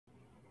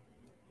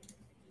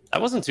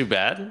That wasn't too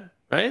bad,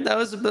 right? That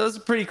was a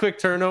pretty quick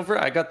turnover.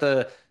 I got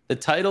the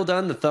title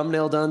done, the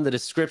thumbnail done, the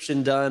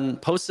description done,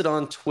 posted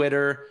on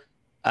Twitter,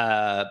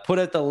 put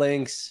out the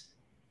links.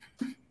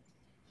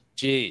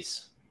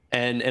 Jeez.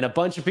 And a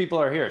bunch of people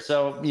are here.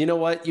 So you know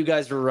what? You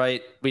guys were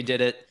right. We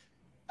did it.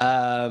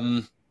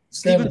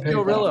 Stephen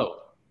Fiorillo,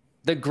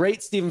 the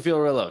great Stephen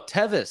Fiorillo.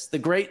 Tevis, the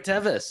great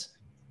Tevis.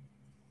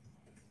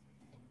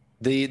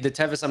 The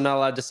Tevis I'm not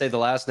allowed to say the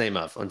last name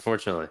of,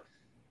 unfortunately.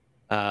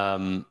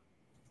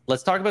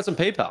 Let's talk about some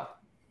PayPal.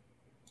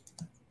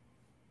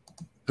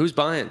 Who's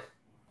buying?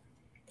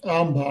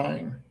 I'm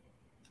buying.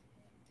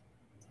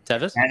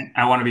 Tevis? And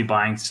I want to be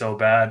buying so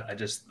bad. I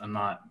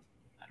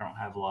don't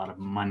have a lot of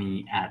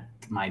money at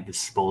my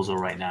disposal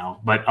right now,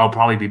 but I'll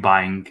probably be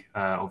buying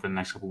over the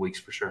next couple of weeks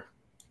for sure.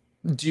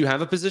 Do you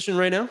have a position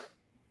right now?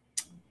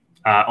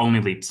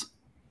 Only leaps.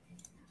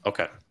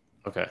 Okay.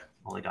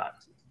 All I got.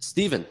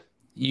 Steven,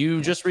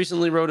 you just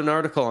recently wrote an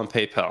article on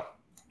PayPal.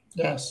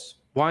 Yes.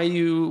 Why do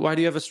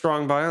you have a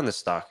strong buy on this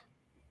stock?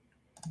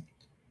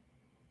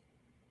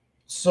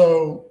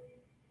 So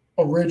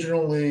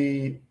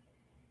originally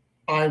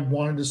I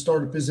wanted to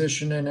start a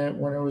position in it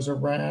when it was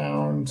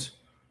around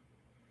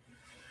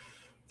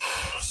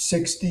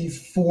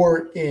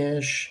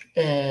 64-ish,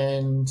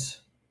 and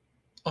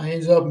I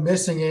ended up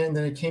missing it, and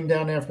then it came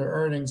down after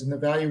earnings, and the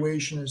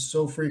valuation is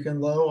so freaking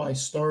low. I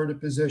started a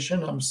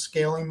position. I'm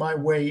scaling my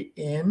way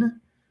in,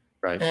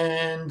 right?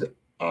 And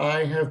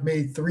I have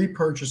made 3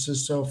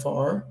 purchases so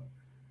far,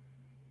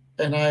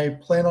 and I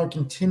plan on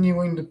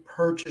continuing to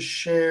purchase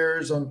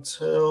shares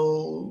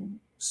until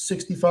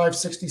 65,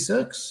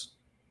 66.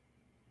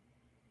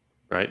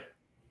 Right.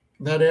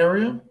 That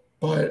area.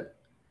 But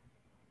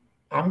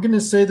I'm going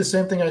to say the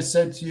same thing I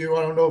said to you.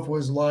 I don't know if it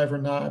was live or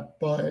not,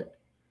 but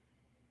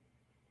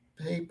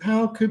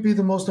PayPal could be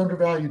the most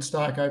undervalued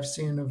stock I've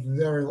seen in a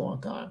very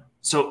long time.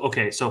 So,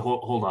 okay. So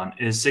hold on.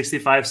 Is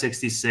 65,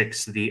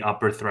 66 the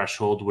upper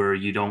threshold where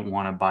you don't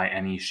want to buy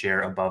any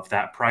share above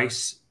that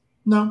price?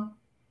 No.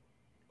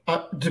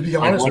 To be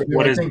honest with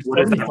you, I think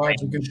 75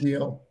 is a good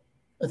deal.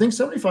 I think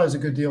 75 is a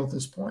good deal at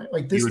this point.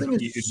 Like, this thing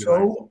is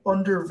so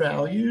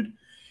undervalued.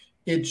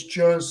 It's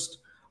just,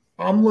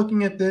 I'm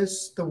looking at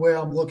this the way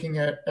I'm looking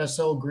at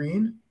SL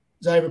Green,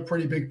 because I have a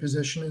pretty big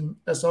position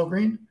in SL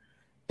Green.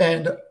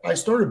 And I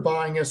started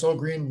buying SL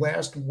Green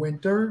last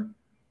winter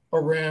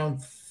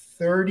around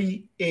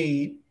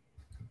 38,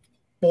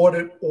 bought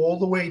it all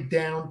the way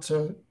down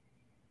to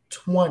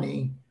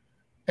 20,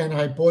 and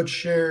I bought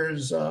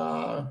shares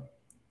a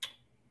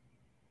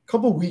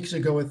couple weeks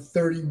ago at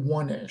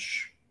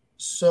 31-ish.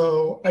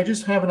 So I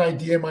just have an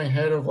idea in my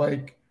head of,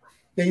 like,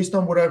 based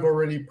on what I've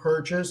already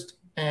purchased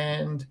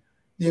and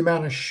the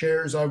amount of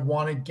shares I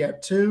want to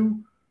get to,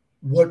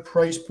 what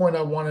price point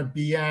I want to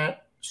be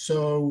at.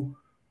 So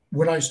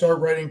when I start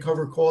writing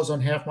cover calls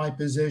on half my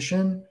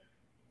position,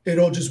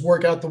 it'll just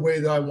work out the way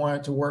that I want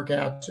it to work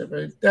out.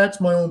 But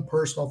that's my own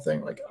personal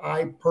thing. Like,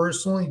 I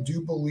personally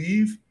do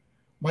believe,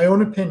 my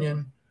own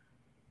opinion,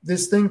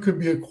 this thing could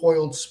be a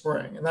coiled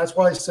spring. And that's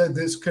why I said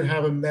this could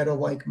have a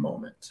meta-like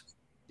moment.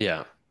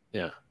 Yeah.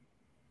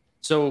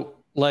 So,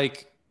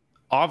 like,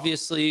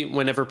 obviously,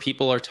 whenever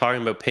people are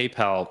talking about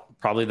PayPal,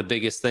 probably the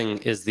biggest thing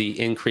is the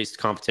increased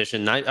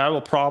competition. I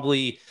will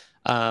probably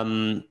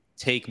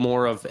take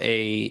more of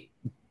a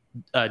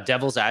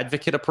devil's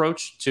advocate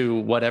approach to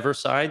whatever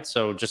side.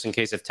 So just in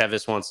case if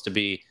Tevis wants to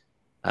be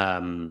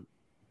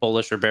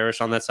bullish or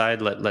bearish on that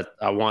side,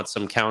 I want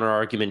some counter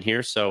argument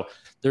here. So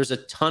there's a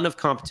ton of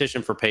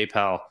competition for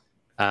PayPal.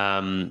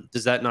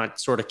 Does that not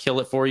sort of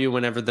kill it for you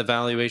whenever the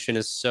valuation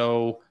is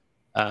so,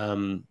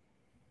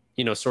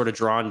 sort of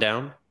drawn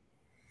down?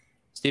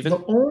 Stephen?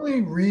 The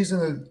only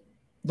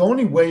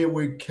way it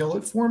would kill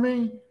it for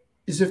me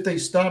is if they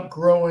stopped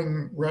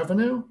growing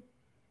revenue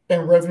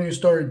and revenue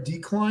started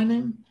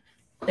declining,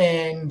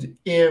 and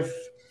if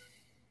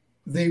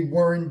they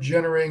weren't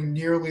generating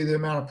nearly the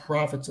amount of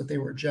profits that they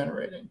were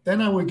generating.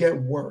 Then I would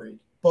get worried.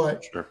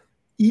 But sure.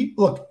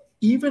 Look,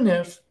 even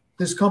if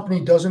this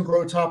company doesn't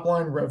grow top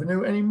line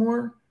revenue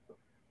anymore,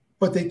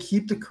 but they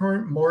keep the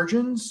current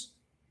margins,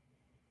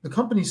 the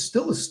company's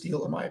still a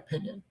steal, in my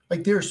opinion.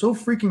 Like, they're so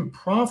freaking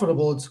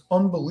profitable, it's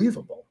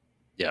unbelievable.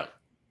 Yeah.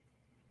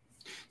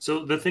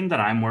 So the thing that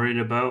I'm worried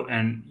about,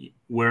 and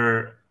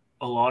where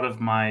a lot of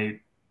my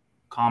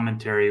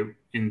commentary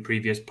in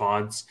previous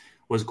pods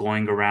was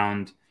going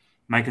around,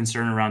 my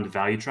concern around the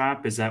value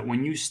trap, is that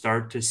when you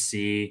start to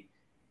see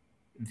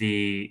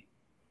the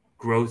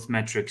growth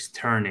metrics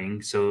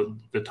turning, so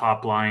the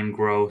top line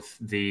growth,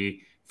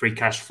 the free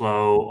cash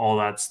flow, all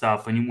that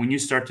stuff, when you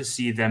start to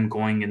see them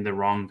going in the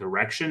wrong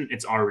direction,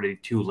 it's already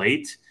too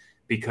late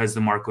because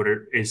the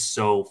market is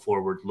so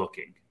forward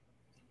looking.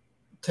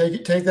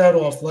 Take that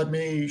off. Let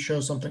me show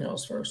something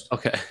else first.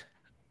 Okay.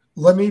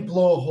 Let me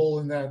blow a hole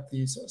in that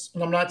thesis.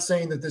 And I'm not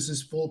saying that this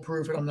is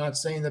foolproof, and I'm not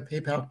saying that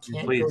PayPal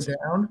can't go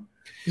down,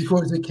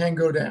 because it can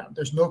go down.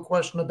 There's no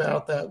question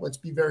about that. Let's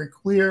be very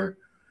clear.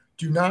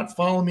 Do not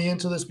follow me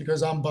into this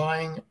because I'm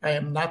buying. I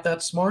am not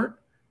that smart,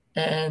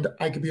 and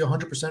I could be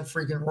 100%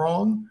 freaking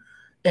wrong.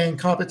 And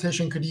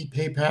competition could eat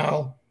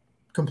PayPal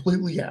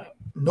completely out,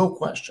 no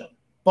question.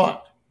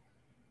 But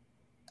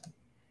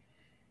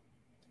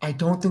I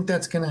don't think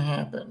that's going to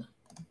happen.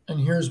 And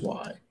here's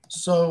why.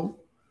 So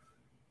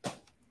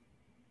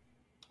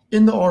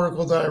in the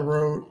article that I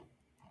wrote,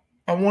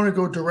 I want to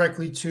go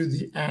directly to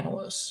the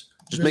analysts.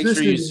 Just make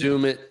sure you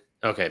zoom it.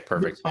 Okay,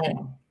 perfect. I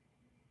am.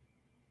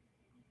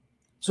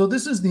 So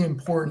this is the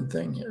important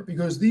thing here,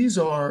 because these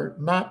are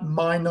not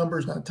my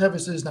numbers, not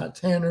Tevis's, not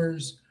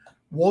Tanner's,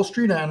 Wall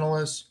Street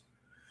analysts.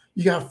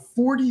 You got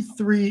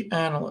 43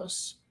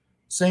 analysts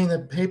saying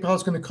that PayPal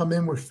is going to come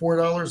in with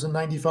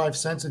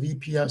 $4.95 of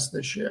EPS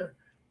this year.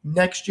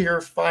 Next year,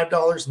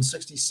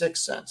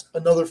 $5.66,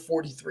 another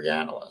 43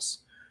 analysts.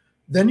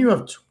 Then you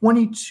have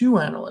 22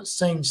 analysts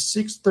saying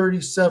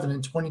 $6.37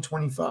 in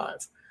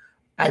 2025.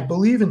 I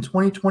believe in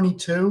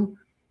 2022,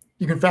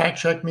 you can fact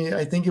check me,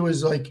 I think it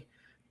was like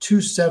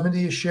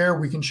 $2.70 a share.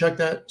 We can check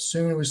that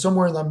soon. It was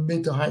somewhere in the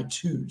mid to high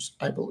twos,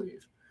 I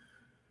believe.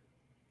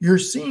 You're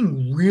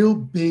seeing real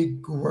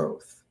big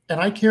growth,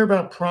 and I care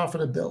about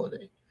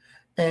profitability.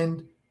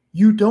 And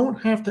you don't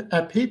have to,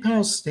 at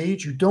PayPal's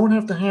stage, you don't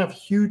have to have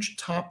huge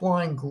top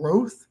line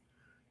growth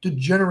to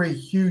generate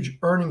huge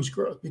earnings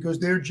growth, because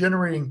they're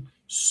generating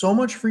so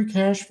much free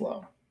cash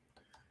flow.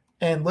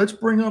 And let's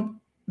bring up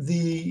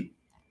the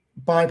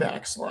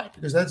buyback slide,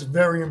 because that's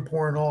very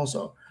important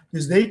also,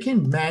 because they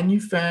can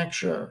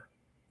manufacture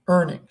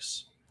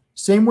earnings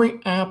same way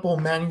Apple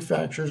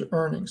manufactures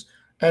earnings,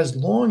 as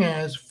long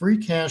as free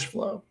cash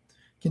flow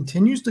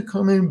continues to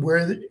come in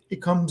where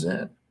it comes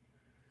in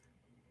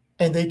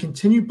and they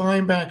continue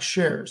buying back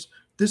shares.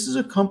 This is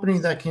a company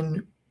that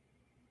can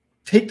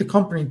take the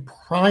company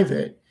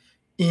private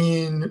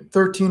in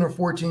 13 or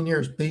 14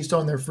 years based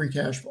on their free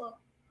cash flow.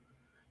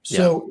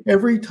 So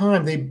every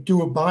time they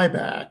do a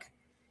buyback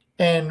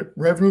and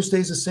revenue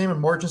stays the same and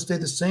margins stay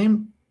the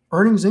same,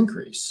 earnings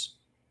increase.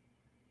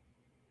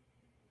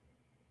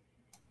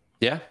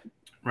 Yeah.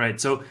 Right.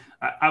 So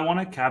I want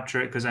to capture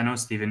it because I know,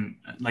 Stephen,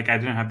 like I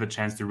didn't have the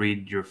chance to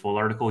read your full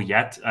article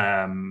yet,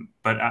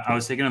 but I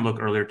was taking a look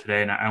earlier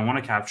today, and I want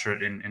to capture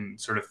it in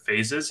sort of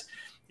phases.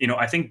 You know,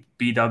 I think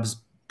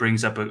B-Dubs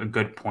brings up a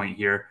good point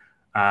here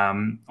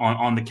on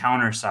the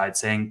counter side,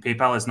 saying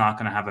PayPal is not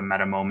going to have a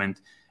meta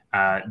moment.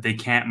 They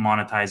can't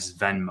monetize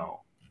Venmo.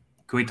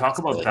 Can we talk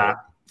about that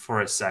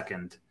for a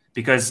second?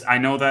 Because I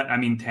know that, I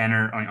mean,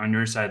 Tanner, on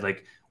your side,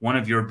 like one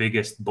of your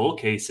biggest bull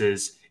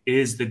cases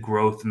is the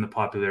growth and the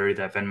popularity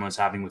that Venmo is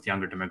having with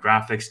younger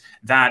demographics.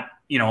 That,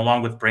 you know,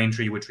 along with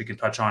Braintree, which we can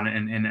touch on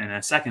in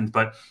a second,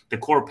 but the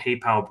core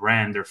PayPal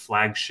brand, their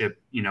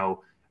flagship, you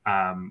know,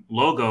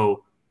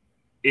 logo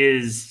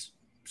is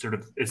sort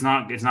of, it's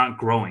not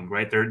growing,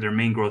 right? Their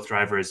main growth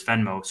driver is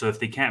Venmo. So if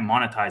they can't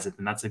monetize it,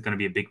 then that's going to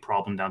be a big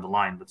problem down the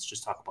line. Let's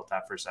just talk about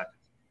that for a second.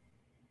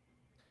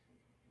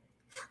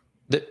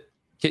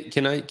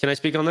 Can I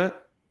speak on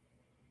that?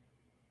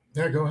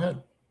 Yeah, go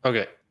ahead.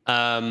 Okay.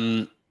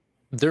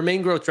 Their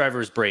main growth driver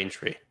is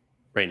Braintree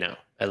right now,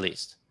 at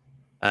least.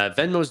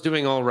 Venmo's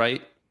doing all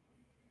right.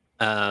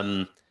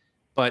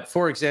 But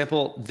for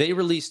example, they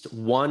released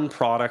one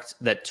product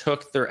that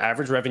took their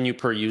average revenue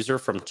per user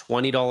from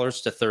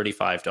 $20 to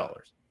 $35.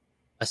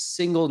 A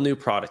single new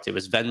product. It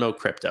was Venmo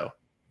Crypto.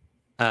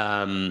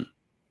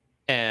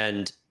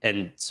 And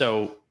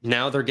so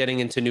now they're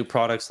getting into new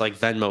products like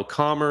Venmo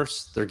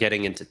Commerce. They're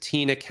getting into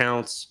teen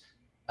accounts.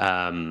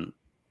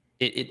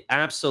 It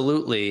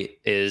absolutely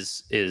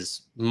is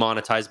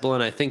monetizable,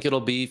 and I think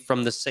it'll be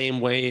from the same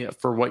way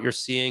for what you're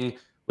seeing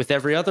with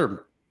every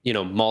other, you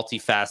know,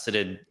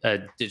 multifaceted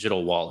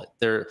digital wallet.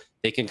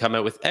 They can come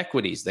out with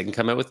equities, they can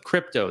come out with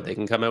crypto, they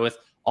can come out with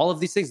all of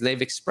these things.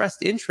 They've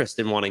expressed interest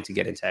in wanting to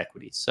get into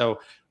equities.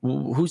 So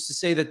who's to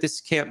say that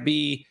this can't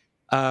be,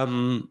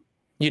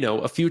 you know,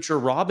 a future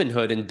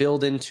Robinhood and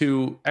build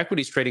into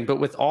equities trading, but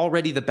with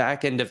already the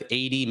back end of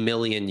 80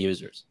 million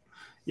users?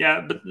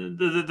 Yeah, but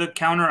the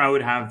counter I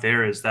would have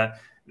there is that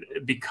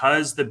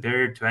because the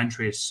barrier to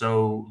entry is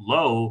so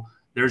low,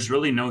 there's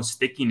really no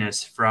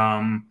stickiness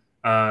from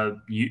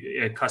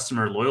a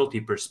customer loyalty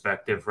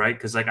perspective, right?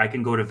 Because like I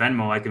can go to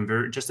Venmo, I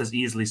can just as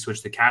easily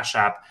switch to Cash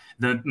App.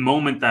 The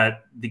moment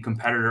that the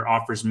competitor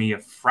offers me a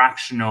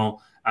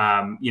fractional,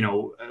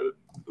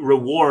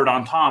 reward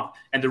on top,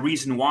 and the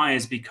reason why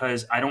is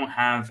because I don't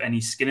have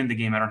any skin in the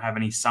game. I don't have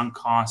any sunk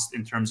cost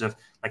in terms of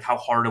like how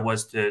hard it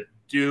was to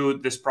do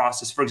this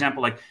process. For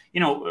example, like,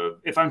 you know,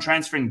 if I'm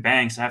transferring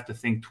banks, I have to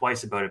think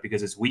twice about it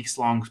because it's weeks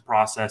long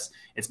process.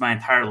 It's my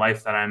entire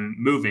life that I'm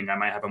moving. I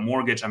might have a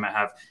mortgage, I might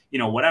have, you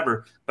know,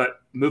 whatever, but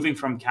moving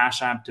from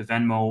Cash App to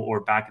Venmo or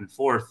back and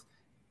forth,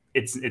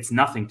 it's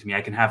nothing to me.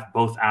 I can have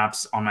both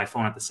apps on my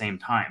phone at the same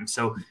time.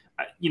 So,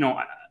 you know,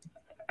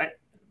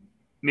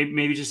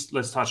 maybe just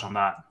let's touch on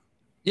that.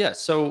 Yeah.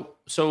 So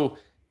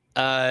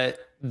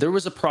there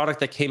was a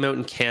product that came out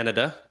in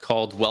Canada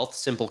called Wealth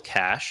Simple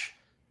Cash.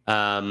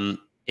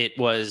 It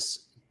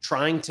was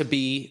trying to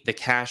be the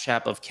Cash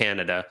App of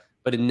Canada,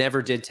 but it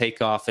never did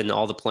take off, and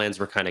all the plans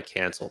were kind of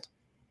canceled.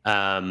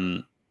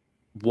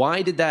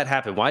 Why did that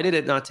happen? Why did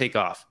it not take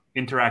off?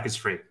 Interac is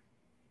free.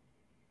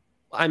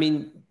 I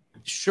mean,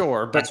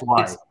 sure, but that's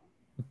why.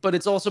 but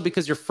it's also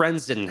because your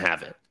friends didn't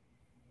have it.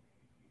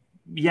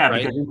 Yeah,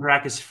 right? Because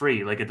Interac is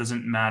free. Like, it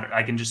doesn't matter.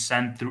 I can just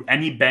send through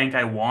any bank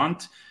I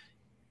want,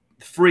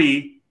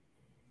 free,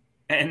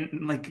 and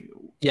like.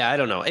 Yeah, I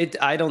don't know.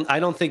 I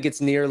don't think it's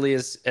nearly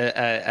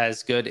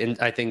as good. And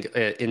I think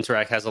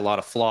Interac has a lot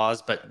of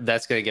flaws, but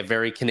that's going to get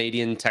very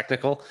Canadian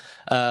technical.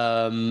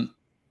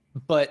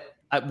 But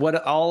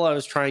all I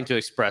was trying to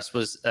express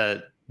was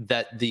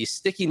that the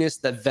stickiness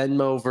that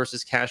Venmo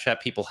versus Cash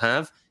App people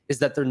have is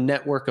that their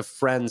network of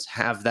friends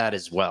have that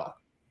as well.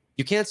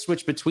 You can't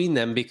switch between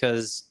them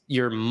because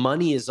your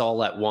money is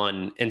all at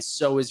one, and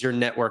so is your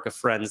network of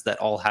friends that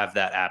all have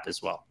that app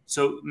as well.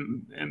 So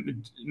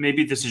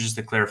maybe this is just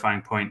a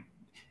clarifying point.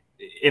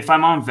 If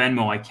I'm on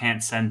Venmo, I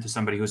can't send to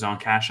somebody who's on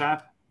Cash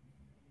App?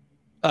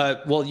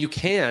 Well, you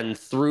can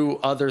through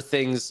other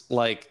things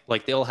like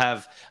they'll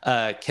have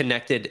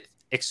connected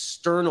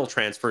external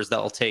transfers that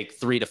will take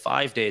 3 to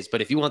 5 days.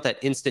 But if you want that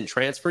instant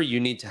transfer, you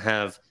need to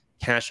have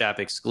Cash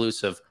App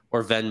exclusive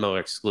or Venmo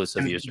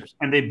exclusive users.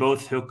 And they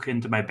both hook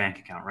into my bank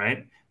account,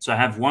 right? So I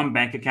have one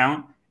bank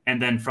account,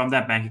 and then from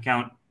that bank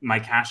account, my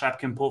Cash App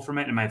can pull from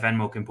it and my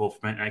Venmo can pull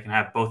from it. And I can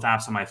have both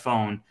apps on my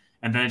phone.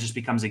 And then it just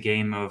becomes a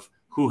game of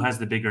who has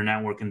the bigger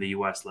network in the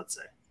US, let's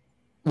say.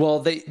 Well,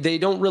 they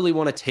don't really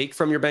want to take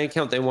from your bank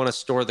account. They want to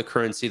store the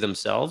currency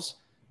themselves.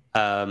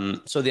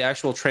 So the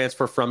actual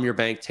transfer from your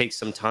bank takes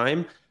some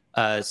time.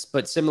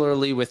 But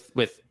similarly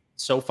with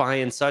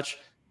SoFi and such,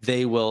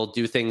 they will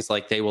do things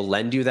like they will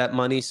lend you that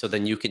money so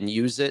then you can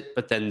use it,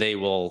 but then they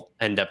will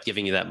end up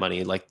giving you that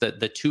money, like the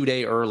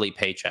 2-day early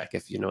paycheck,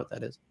 if you know what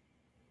that is.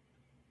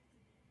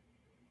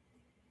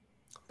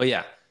 But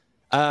yeah.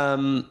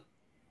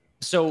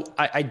 So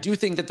I do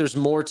think that there's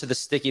more to the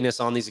stickiness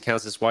on these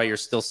accounts. That's why you're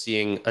still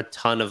seeing a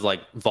ton of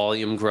like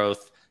volume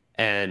growth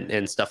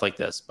and stuff like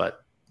this.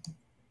 But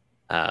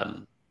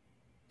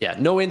yeah,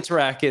 no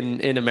Interac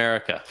in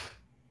America,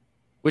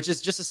 which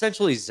is just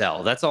essentially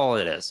Zelle. That's all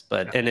it is.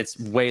 But and it's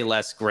way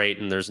less great,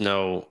 and there's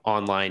no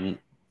online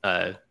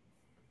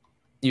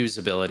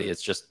usability.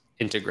 It's just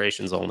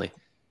integrations only.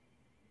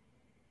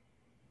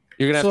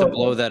 You're gonna have to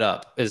blow that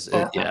up.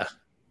 Yeah.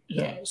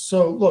 Yeah.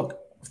 So look,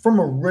 from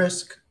a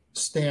risk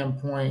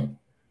standpoint,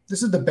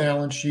 this is the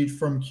balance sheet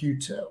from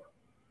Q2.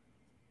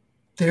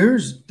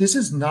 This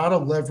is not a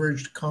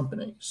leveraged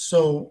company.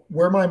 So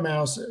where my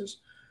mouse is,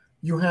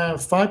 you have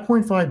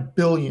 5.5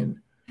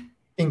 billion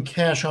in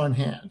cash on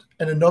hand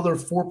and another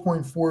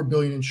 4.4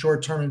 billion in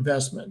short-term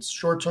investments.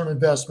 Short-term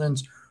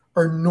investments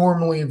are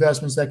normally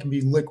investments that can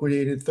be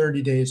liquidated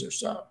 30 days or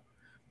so.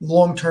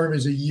 Long-term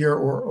is a year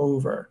or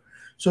over.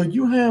 So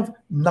you have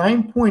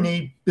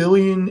 9.8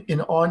 billion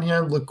in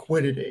on-hand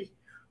liquidity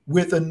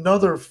with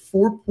another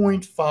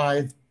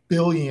 4.5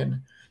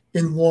 billion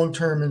in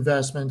long-term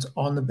investments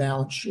on the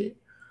balance sheet.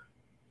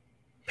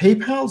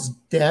 PayPal's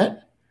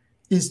debt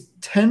is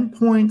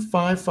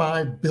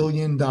 $10.55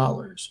 billion.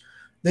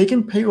 They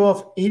can pay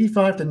off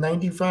 85 to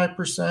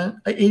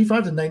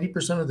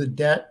 90% of the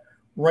debt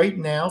right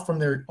now from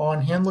their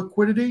on-hand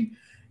liquidity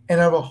and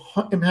have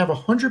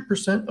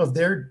 100% of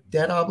their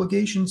debt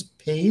obligations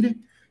paid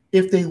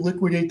if they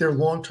liquidate their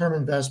long-term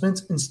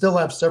investments and still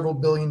have several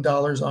 $billion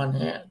on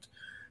hand.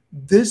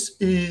 This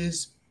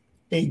is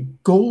a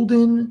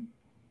golden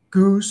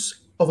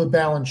goose of a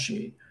balance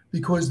sheet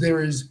because there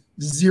is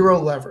zero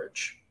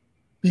leverage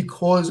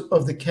because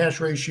of the cash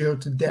ratio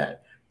to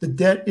debt. The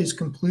debt is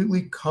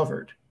completely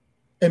covered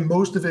and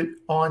most of it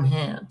on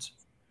hand.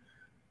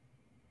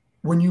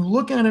 When you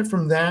look at it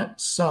from that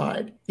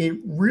side, it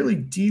really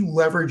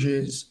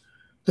deleverages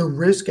the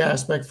risk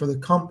aspect for the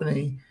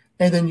company.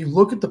 And then you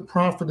look at the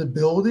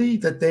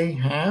profitability that they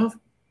have.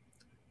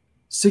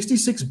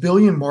 66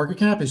 billion market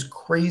cap is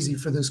crazy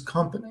for this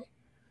company.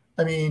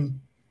 I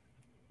mean,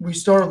 we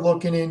start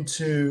looking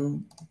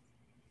into,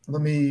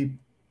 let me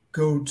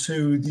go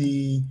to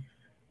the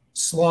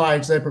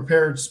slides I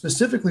prepared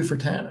specifically for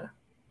Tanner.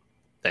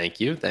 Thank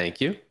you. Thank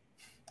you.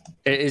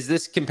 Is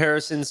this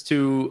comparisons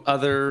to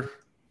other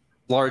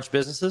large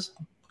businesses?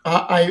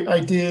 I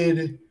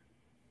did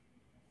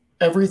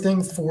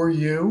everything for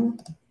you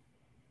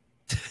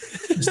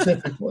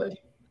specifically.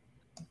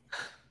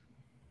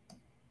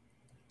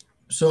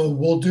 So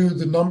we'll do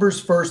the numbers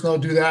first, and I'll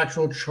do the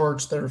actual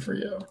charts there for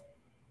you.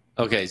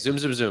 Okay, zoom,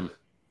 zoom, zoom.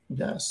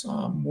 Yes,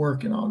 I'm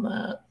working on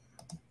that.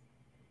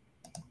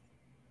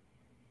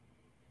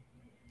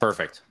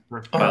 Perfect.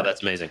 Wow, right.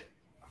 That's amazing.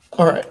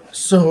 All right,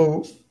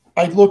 so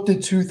I looked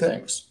at two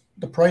things,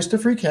 the price to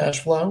free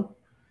cash flow,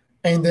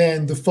 and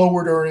then the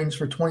forward earnings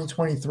for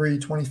 2023,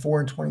 24,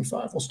 and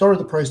 25. We'll start with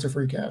the price to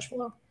free cash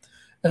flow.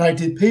 And I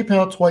did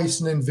PayPal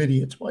twice and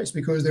NVIDIA twice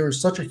because there was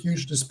such a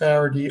huge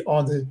disparity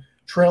on the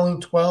trailing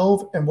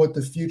 12 and what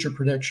the future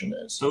prediction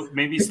is. So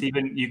maybe,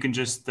 Stephen, you can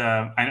just,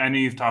 I know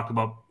you've talked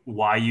about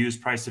why you use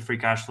price to free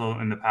cash flow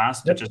in the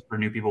past, but just for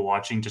new people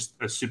watching, just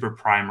a super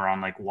primer on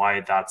like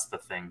why that's the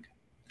thing.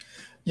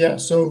 Yeah,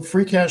 so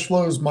free cash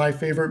flow is my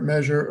favorite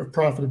measure of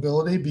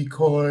profitability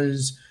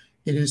because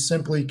it is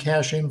simply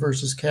cash in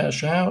versus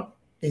cash out.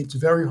 It's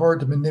very hard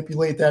to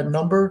manipulate that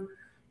number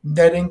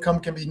net income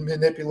can be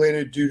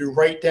manipulated due to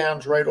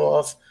write-downs,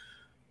 write-off,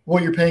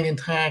 what you're paying in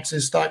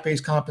taxes,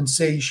 stock-based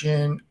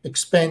compensation,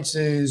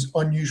 expenses,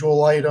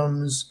 unusual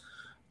items.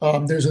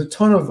 There's a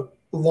ton of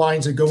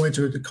lines that go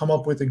into it to come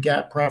up with a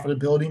GAAP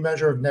profitability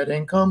measure of net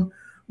income,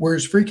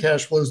 whereas free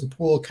cash flow is the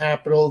pool of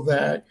capital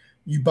that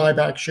you buy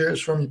back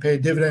shares from, you pay a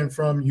dividend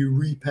from, you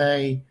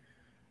repay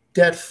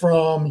debt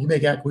from, you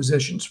make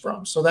acquisitions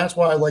from. So that's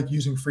why I like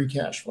using free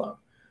cash flow.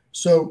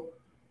 So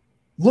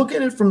look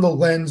at it from the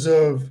lens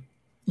of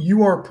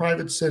you are a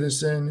private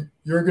citizen,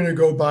 you're going to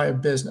go buy a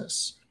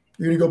business.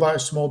 You're going to go buy a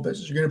small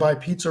business. You're going to buy a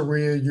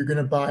pizzeria. You're going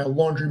to buy a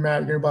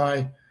laundromat. You're going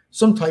to buy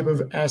some type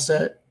of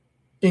asset,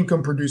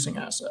 income producing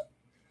asset.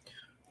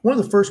 One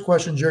of the first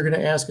questions you're going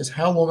to ask is,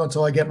 how long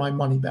until I get my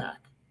money back?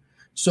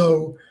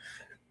 So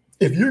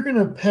if you're going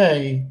to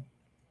pay,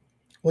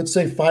 let's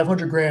say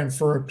 500 grand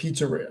for a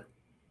pizzeria,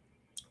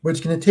 but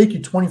it's going to take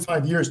you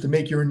 25 years to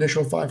make your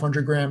initial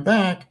 500 grand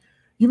back,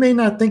 you may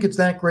not think it's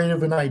that great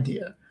of an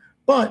idea.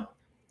 But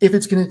if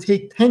it's going to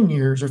take 10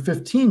 years or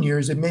 15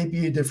 years, it may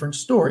be a different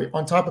story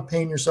on top of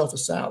paying yourself a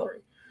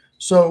salary.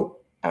 So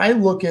I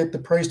look at the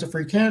price to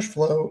free cash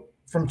flow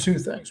from two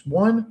things.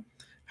 One,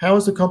 how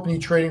is the company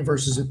trading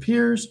versus its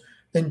peers?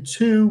 And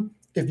two,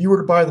 if you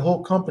were to buy the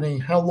whole company,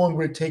 how long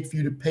would it take for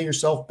you to pay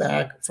yourself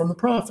back from the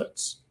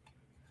profits?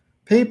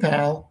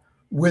 PayPal,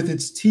 with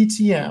its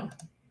TTM,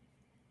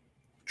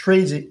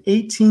 trades at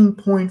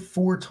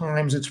 18.4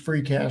 times its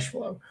free cash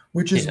flow,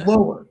 which is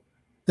lower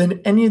than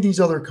any of these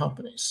other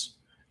companies.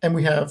 And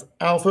we have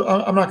Alpha.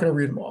 I'm not going to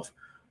read them off.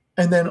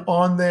 And then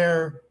on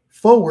their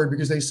forward,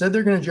 because they said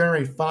they're going to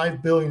generate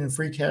 $5 billion in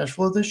free cash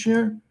flow this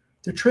year,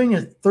 they're trading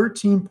at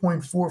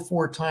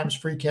 13.44 times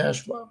free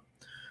cash flow.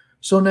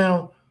 So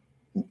now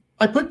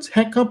I put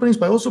tech companies,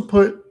 but I also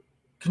put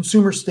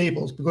consumer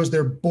staples because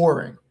they're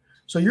boring.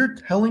 So you're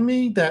telling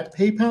me that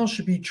PayPal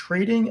should be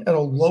trading at a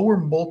lower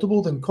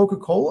multiple than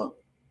Coca-Cola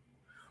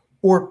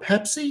or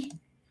Pepsi?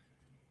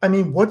 I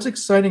mean, what's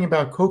exciting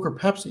about Coke or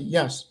Pepsi?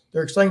 Yes,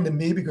 they're exciting to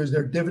me because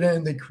they're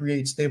dividend, they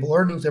create stable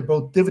earnings. They're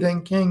both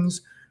dividend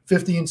kings,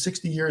 50 and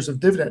 60 years of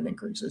dividend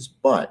increases.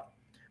 But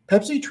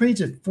Pepsi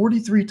trades at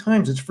 43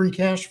 times its free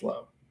cash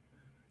flow.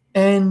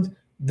 And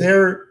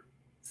their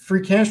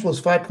free cash flow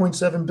is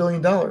 $5.7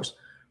 billion.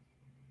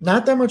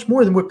 Not that much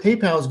more than what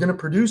PayPal is going to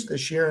produce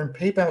this year. And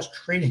PayPal's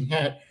trading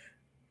at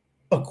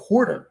a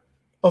quarter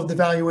of the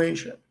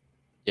valuation.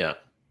 Yeah.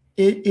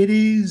 It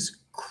is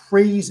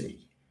crazy.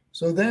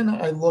 So then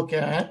I look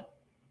at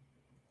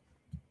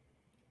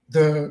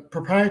the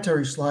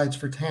proprietary slides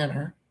for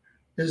Tanner,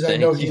 because I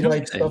know he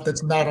likes stuff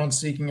that's not on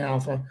Seeking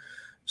Alpha.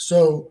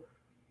 So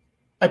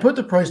I put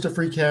the price to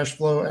free cash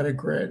flow at a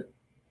grid.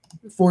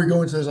 Before we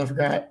go into this, I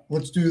forgot.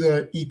 Let's do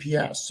the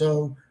EPS.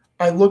 So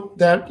I looked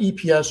that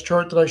EPS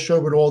chart that I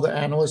showed with all the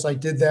analysts. I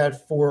did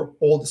that for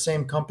all the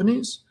same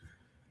companies.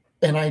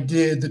 And I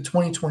did the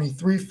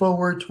 2023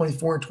 forward,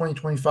 24 and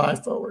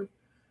 2025 forward.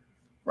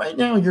 Right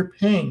now, you're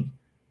paying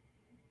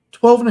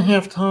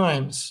 12.5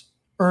 times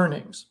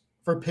earnings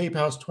for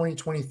PayPal's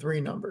 2023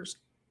 numbers,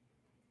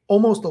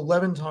 almost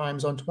 11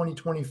 times on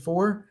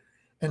 2024,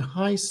 and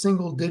high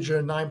single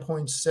digit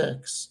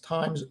 9.6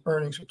 times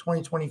earnings for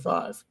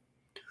 2025.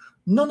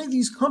 None of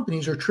these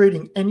companies are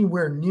trading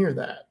anywhere near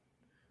that.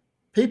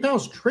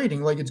 PayPal's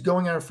trading like it's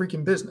going out of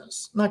freaking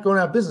business. Not going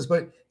out of business,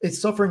 but it's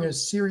suffering a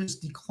serious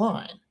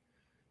decline.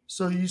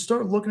 So you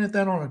start looking at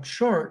that on a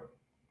chart.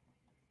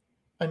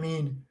 I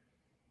mean,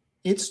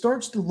 it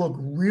starts to look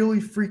really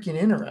freaking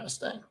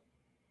interesting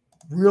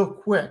real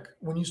quick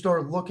when you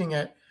start looking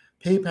at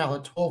PayPal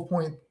at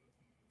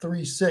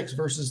 12.36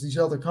 versus these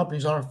other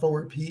companies on a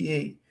forward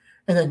PE.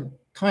 And then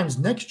times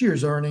next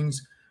year's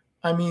earnings.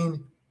 I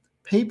mean,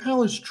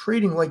 PayPal is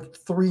trading like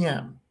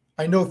 3M.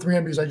 I know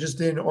 3M because I just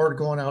did an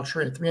article on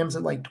Altrade. 3M's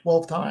at like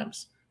 12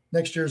 times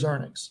next year's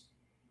earnings.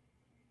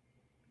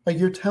 Like,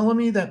 you're telling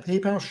me that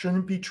PayPal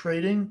shouldn't be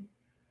trading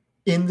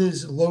in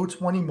this low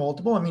 20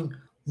 multiple? I mean,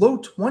 low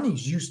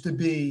 20s used to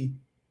be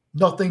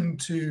nothing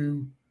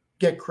to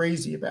get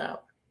crazy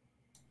about.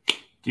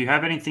 Do you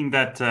have anything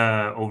that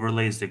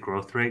overlays the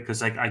growth rate?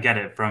 Because I get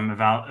it from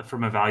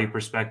a value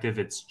perspective,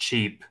 it's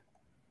cheap.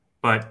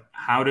 But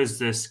how does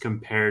this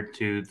compare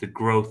to the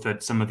growth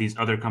that some of these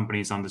other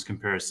companies on this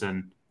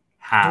comparison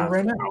have? Do it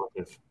right now.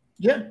 Relative?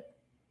 Yeah,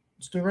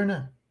 let's do it right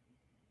now.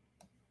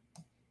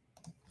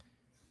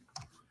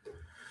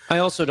 I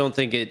also don't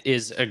think it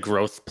is a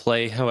growth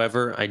play.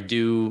 However, I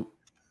do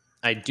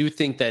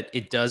think that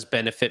it does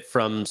benefit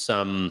from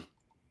some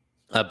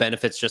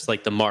benefits, just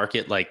like the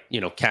market, like,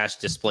 cash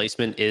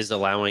displacement is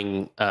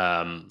allowing,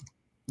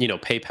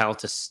 PayPal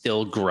to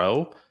still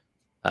grow.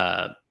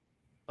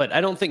 But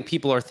I don't think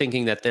people are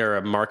thinking that they're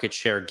a market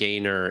share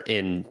gainer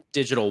in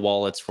digital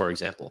wallets, for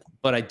example.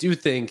 But I do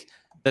think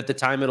that the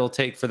time it'll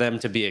take for them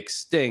to be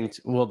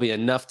extinct will be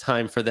enough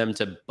time for them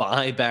to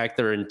buy back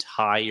their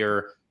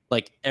entire,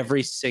 like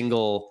every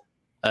single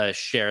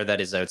share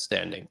that is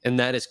outstanding. And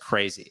that is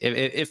crazy.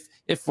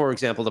 If for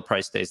example, the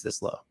price stays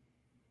this low.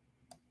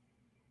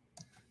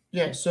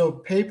 Yeah,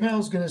 so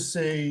PayPal's going to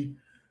say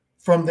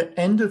from the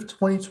end of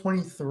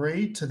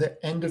 2023 to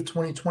the end of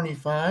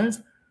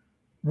 2025,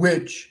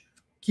 which,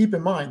 keep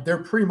in mind,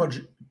 they're pretty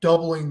much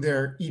doubling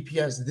their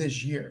EPS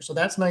this year. So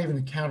that's not even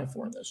accounted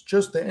for in this.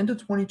 Just the end of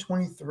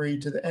 2023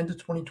 to the end of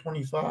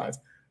 2025,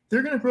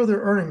 they're going to grow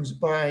their earnings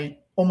by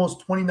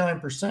almost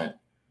 29%.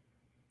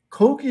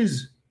 Coke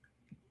is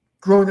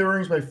growing their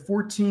earnings by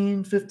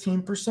 14,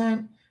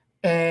 15%,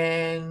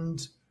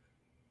 and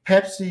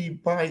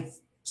Pepsi by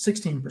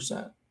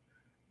 16%.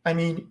 I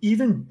mean,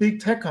 even big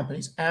tech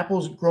companies,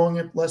 Apple's growing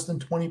at less than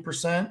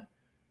 20%.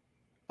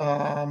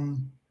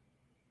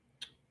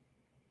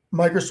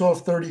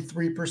 Microsoft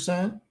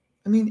 33%.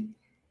 I mean,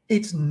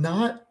 it's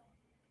not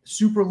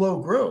super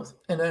low growth.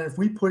 And then if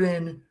we put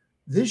in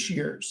this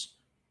year's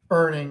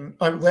earning,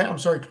 I'm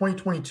sorry,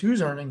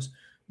 2022's earnings,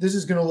 this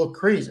is going to look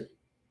crazy.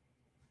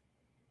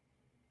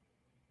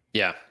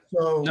 Yeah.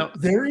 So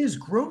there is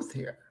growth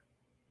here.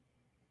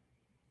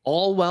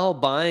 All while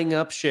buying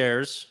up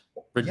shares,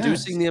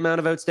 reducing the amount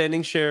of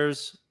outstanding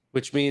shares,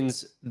 which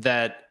means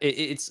that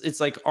it's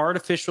like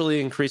artificially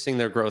increasing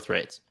their growth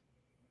rates.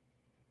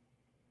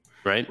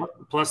 Right.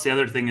 Plus, the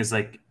other thing is,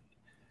 like,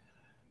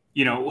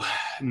 you know,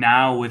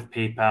 now with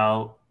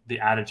PayPal, the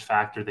added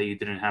factor that you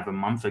didn't have a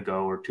month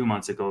ago or 2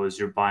 months ago is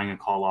you're buying a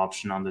call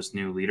option on this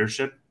new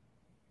leadership,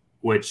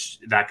 which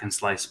that can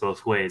slice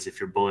both ways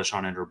if you're bullish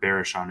on it or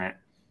bearish on it.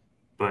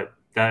 But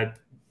that,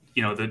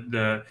 you know,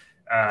 the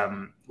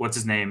what's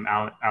his name,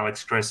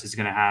 Alex Chris, is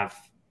going to have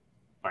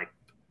like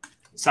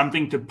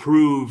something to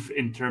prove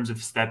in terms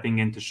of stepping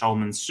into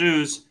Shulman's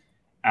shoes.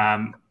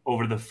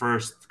 Over the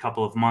first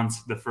couple of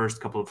months, the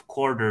first couple of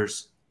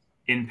quarters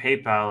in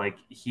PayPal, like,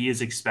 he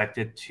is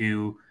expected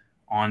to,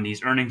 on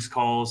these earnings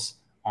calls,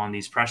 on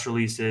these press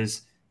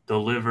releases,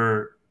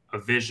 deliver a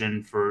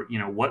vision for, you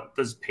know, what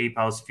does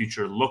PayPal's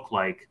future look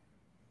like,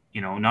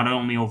 you know, not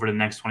only over the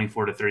next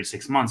 24 to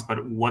 36 months,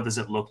 but what does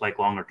it look like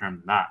longer term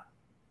than that?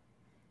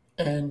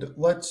 And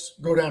let's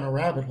go down a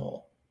rabbit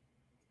hole.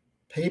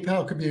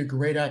 PayPal could be a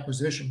great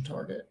acquisition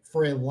target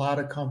for a lot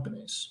of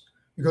companies,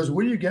 because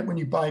what do you get when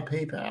you buy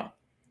PayPal?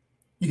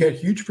 You get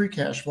huge free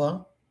cash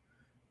flow.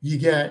 You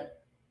get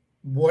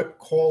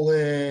call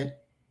it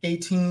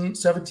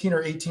 17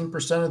 or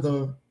 18% of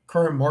the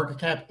current market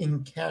cap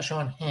in cash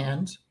on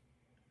hand.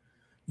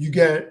 You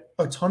get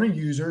a ton of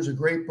users, a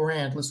great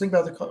brand. Let's think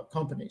about the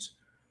companies.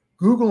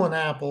 Google and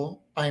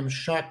Apple, I am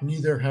shocked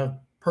neither have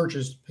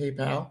purchased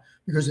PayPal,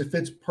 because it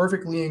fits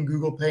perfectly in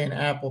Google Pay and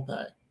Apple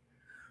Pay.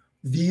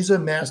 Visa,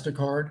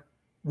 MasterCard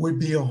would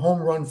be a home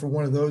run for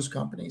one of those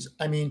companies.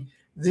 I mean,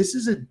 this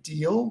is a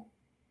deal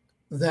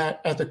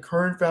that at the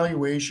current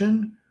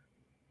valuation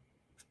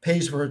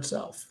pays for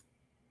itself.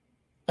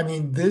 I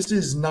mean, this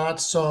is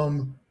not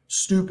some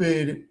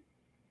stupid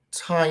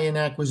tie-in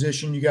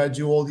acquisition. You got to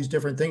do all these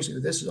different things.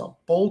 This is a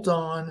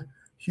bolt-on,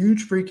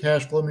 huge free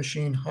cash flow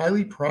machine,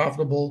 highly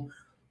profitable,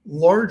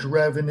 large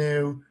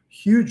revenue,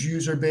 huge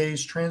user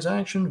base,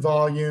 transaction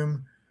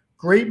volume,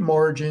 great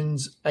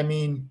margins. I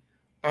mean,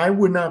 I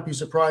would not be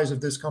surprised if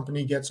this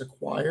company gets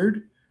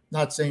acquired.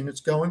 Not saying it's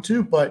going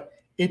to, but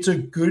it's a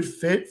good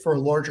fit for a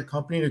larger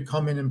company to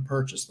come in and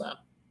purchase them.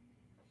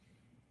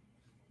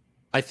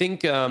 I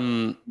think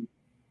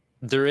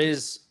there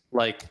is,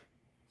 like,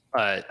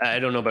 I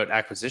don't know about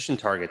acquisition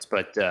targets,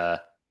 but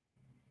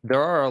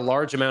there are a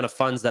large amount of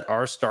funds that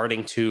are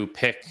starting to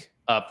pick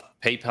up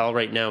PayPal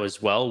right now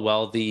as well,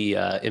 while the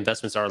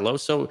investments are low.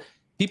 So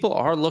people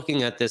are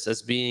looking at this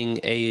as being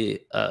a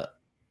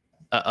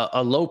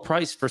low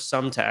price for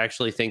some to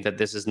actually think that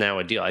this is now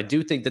a deal. I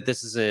do think that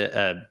this is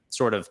a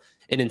sort of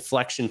an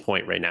inflection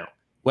point right now,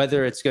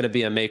 whether it's going to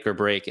be a make or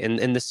break, and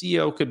the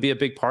CEO could be a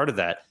big part of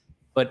that.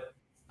 But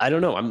I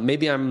don't know.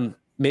 Maybe I'm.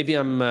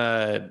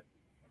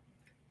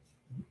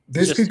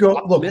 This could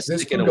go. Look,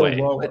 this can go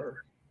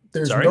lower.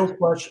 There's no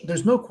question.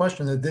 There's no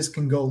question that this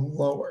can go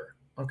lower.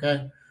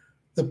 Okay.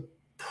 The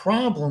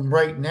problem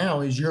right now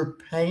is you're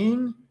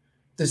paying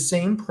the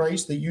same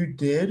price that you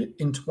did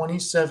in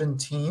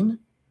 2017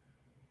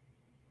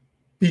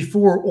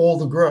 before all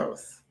the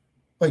growth.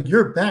 Like,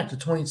 you're back to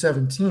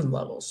 2017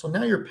 levels. So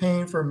now you're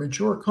paying for a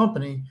mature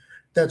company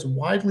that's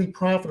widely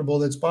profitable,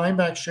 that's buying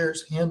back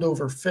shares hand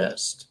over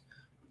fist.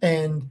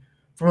 And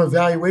from a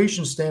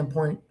valuation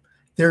standpoint,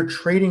 they're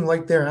trading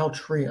like they're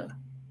Altria.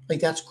 Like,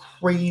 that's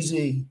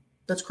crazy.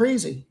 That's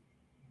crazy.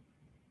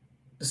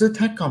 This is a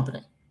tech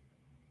company.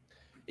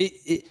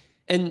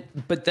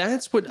 But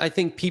that's what I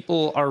think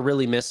people are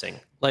really missing.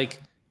 Like,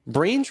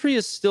 Braintree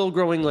is still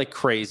growing like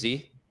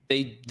crazy.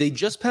 They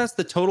just passed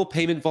the total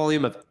payment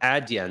volume of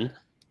Adyen.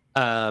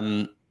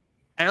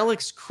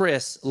 Alex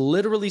Chris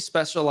literally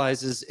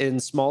specializes in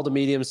small to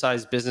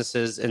medium-sized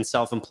businesses and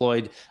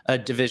self-employed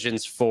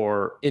divisions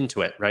for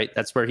Intuit, right?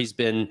 That's where he's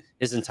been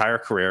his entire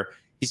career.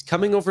 He's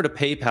coming over to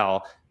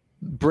PayPal.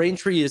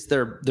 Braintree is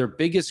their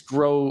biggest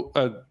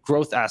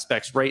growth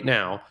aspects right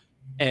now,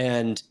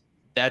 and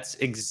that's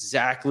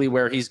exactly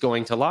where he's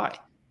going to lie.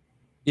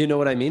 You know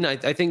what I mean?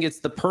 I think it's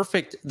the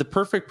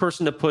perfect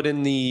person to put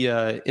in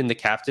the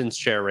captain's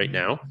chair right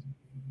now,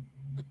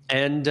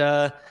 and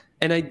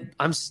And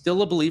I'm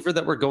still a believer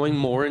that we're going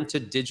more into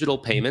digital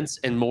payments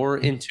and more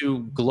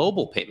into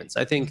global payments.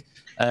 I think,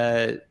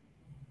 I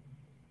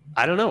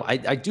don't know.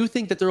 I do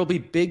think that there will be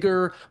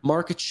bigger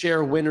market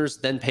share winners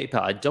than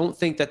PayPal. I don't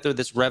think that they're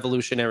this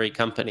revolutionary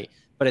company.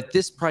 But at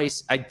this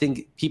price, I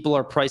think people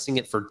are pricing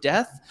it for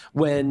death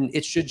when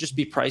it should just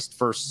be priced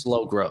for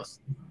slow growth.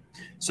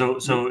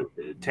 So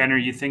Tanner,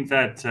 you think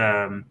that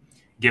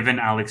given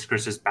Alex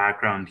Chris's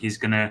background, he's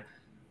going to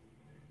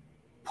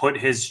put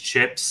his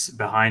chips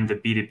behind the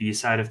B2B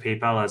side of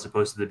PayPal as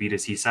opposed to the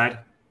B2C side?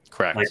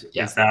 Correct. Like,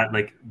 yeah. Is that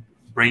like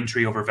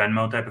Braintree over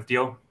Venmo type of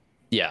deal?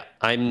 Yeah,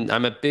 I'm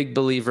a big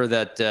believer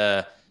that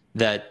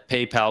that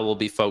PayPal will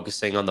be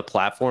focusing on the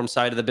platform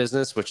side of the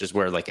business, which is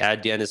where like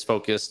Adyen is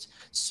focused,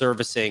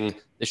 servicing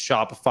the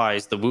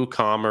Shopify's, the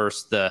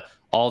WooCommerce,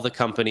 all the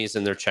companies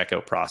and their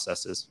checkout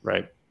processes,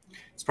 right?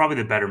 It's probably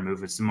the better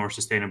move. It's the more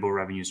sustainable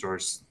revenue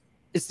source.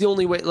 It's the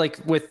only way, like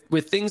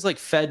with things like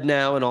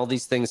FedNow and all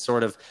these things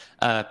sort of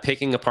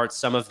picking apart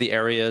some of the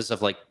areas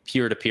of like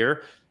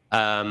peer-to-peer,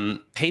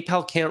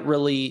 PayPal can't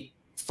really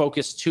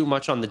focus too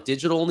much on the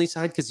digital only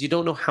side because you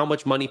don't know how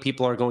much money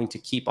people are going to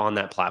keep on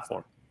that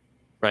platform,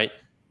 right?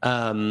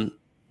 And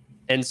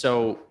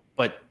so,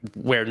 but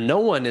where no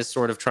one is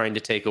sort of trying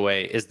to take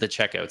away is the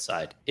checkout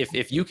side.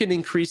 If you can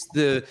increase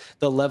the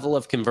level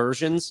of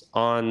conversions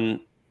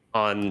on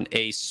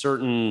a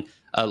certain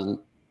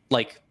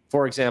like,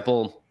 for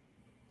example,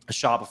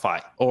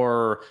 Shopify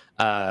or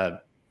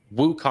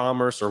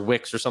WooCommerce or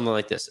Wix or something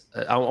like this.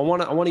 I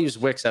want to use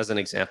Wix as an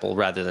example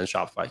rather than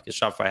Shopify because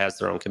Shopify has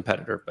their own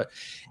competitor. But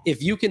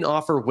if you can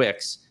offer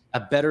Wix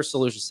a better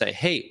solution, say,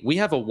 hey, we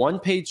have a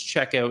one-page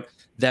checkout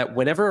that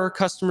whenever our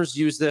customers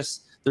use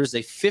this, there's a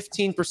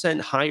 15%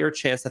 higher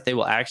chance that they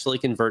will actually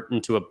convert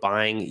into a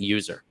buying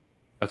user.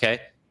 Okay.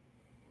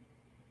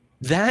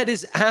 That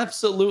is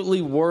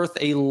absolutely worth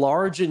a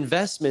large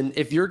investment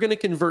if you're going to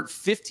convert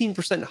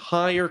 15%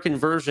 higher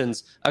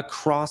conversions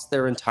across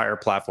their entire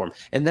platform.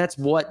 And that's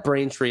what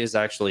Braintree is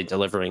actually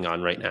delivering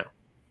on right now,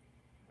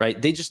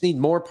 right? They just need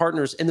more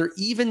partners. And they're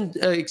even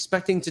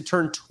expecting to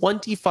turn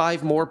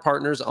 25 more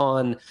partners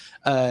on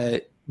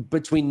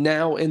between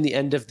now and the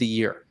end of the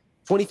year.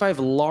 25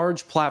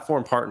 large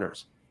platform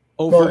partners.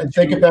 Well, and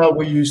think about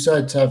what you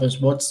said,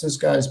 Tevis. What's this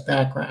guy's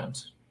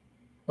background?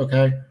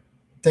 Okay.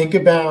 Think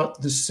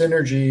about the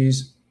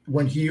synergies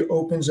when he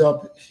opens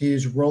up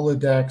his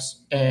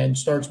Rolodex and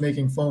starts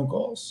making phone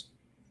calls.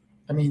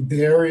 I mean,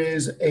 there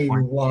is a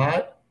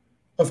lot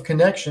of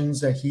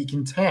connections that he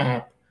can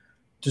tap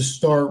to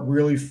start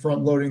really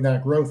front loading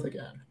that growth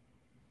again.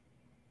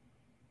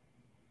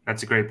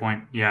 That's a great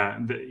point. Yeah.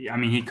 I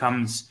mean, he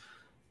comes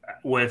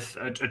with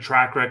a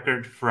track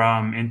record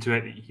from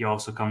Intuit. He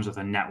also comes with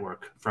a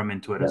network from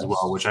Intuit as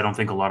well, which I don't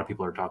think a lot of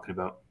people are talking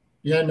about.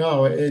 Yeah,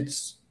 no,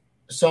 it's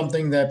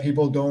something that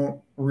people don't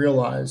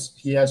realize.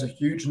 He has a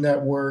huge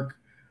network.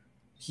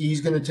 He's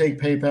going to take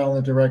PayPal in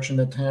the direction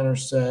that Tanner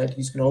said.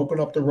 He's going to open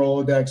up the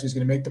Rolodex. He's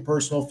going to make the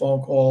personal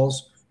phone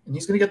calls, and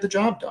he's going to get the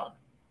job done.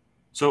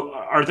 So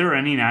are there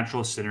any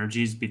natural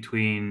synergies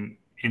between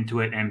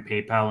Intuit and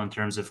PayPal in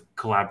terms of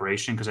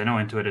collaboration? Because I know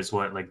Intuit is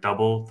like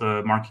double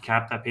the market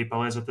cap that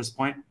PayPal is at this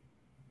point.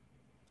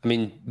 I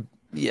mean,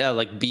 yeah,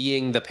 like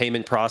being the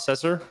payment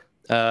processor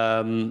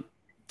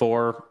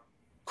for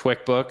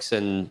QuickBooks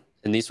and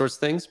these sorts of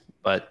things.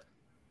 But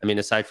I mean,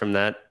 aside from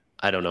that,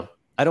 I don't know.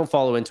 I don't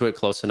follow Intuit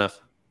close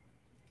enough.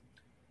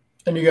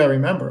 And you got to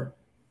remember,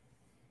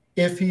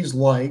 if he's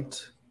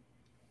liked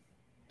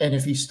and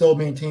if he still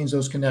maintains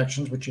those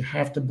connections, which you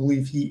have to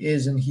believe he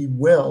is and he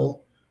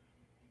will,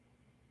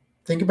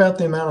 think about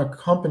the amount of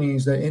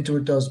companies that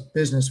Intuit does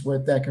business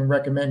with that can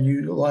recommend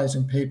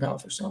utilizing PayPal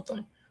for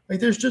something. Like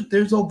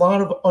there's a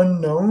lot of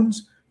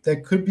unknowns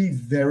that could be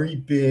very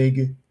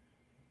big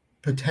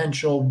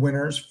potential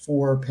winners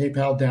for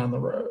PayPal down the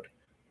road.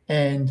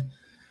 And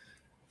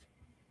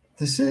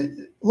this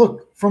is,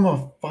 look, from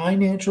a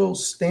financial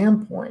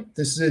standpoint,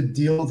 this is a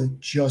deal that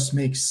just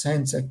makes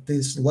sense at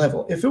this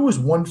level. If it was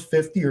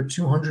 150 or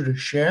 200 a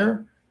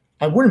share,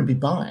 I wouldn't be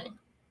buying.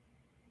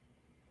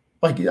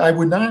 Like, I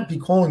would not be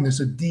calling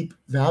this a deep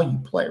value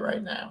play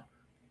right now.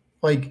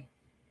 Like,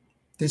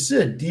 this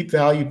is a deep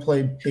value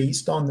play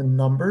based on the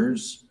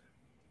numbers,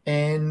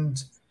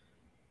 and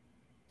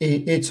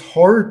it's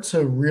hard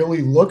to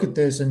really look at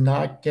this and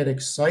not get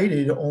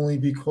excited only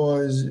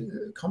because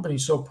the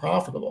company's so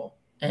profitable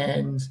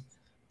and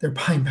they're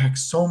buying back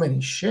so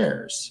many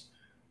shares.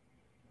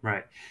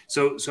 Right.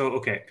 So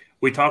okay.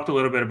 We talked a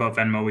little bit about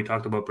Venmo. We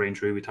talked about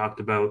Braintree. We talked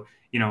about,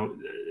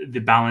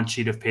 the balance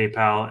sheet of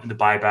PayPal and the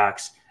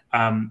buybacks.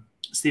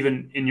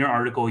 Stephen, in your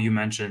article, you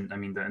mentioned, I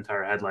mean, the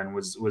entire headline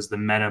was the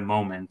meta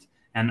moment.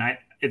 And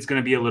it's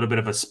going to be a little bit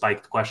of a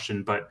spiked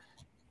question, but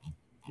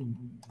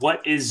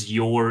what is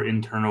your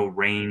internal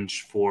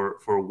range for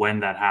when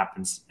that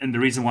happens? And the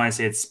reason why I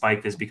say it's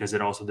spiked is because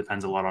it also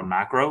depends a lot on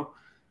macro.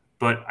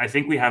 But I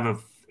think we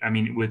have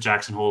with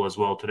Jackson Hole as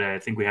well today, I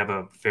think we have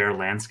a fair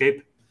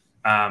landscape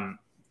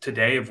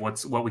today of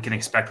what we can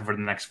expect over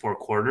the next 4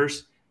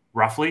 quarters,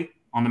 roughly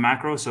on the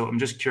macro. So I'm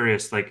just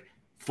curious, like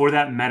for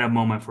that meta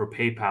moment for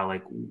PayPal,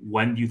 like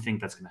when do you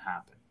think that's going to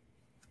happen?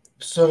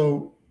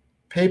 So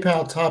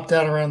PayPal topped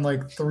out around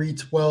like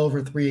 312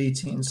 or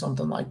 318,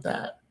 something like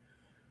that.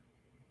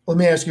 Let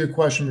me ask you a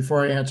question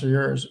before I answer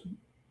yours.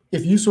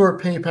 If you saw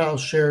PayPal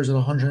shares at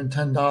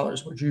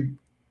 $110, would you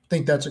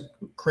think that's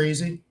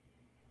crazy?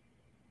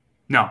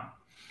 No,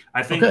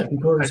 I think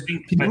because I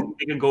think they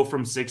can go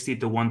from 60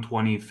 to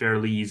 120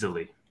 fairly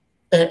easily.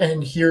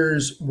 And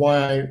here's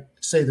why I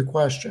say the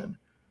question.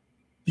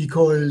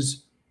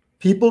 Because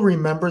people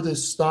remember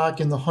this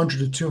stock in the 100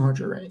 to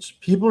 200 range.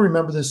 People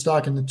remember this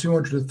stock in the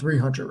 200 to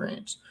 300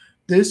 range.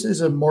 This is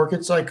a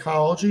market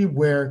psychology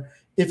where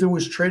if it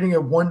was trading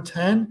at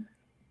 110,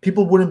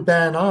 people wouldn't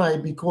bat an eye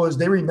because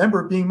they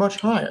remember it being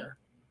much higher.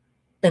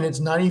 And it's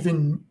not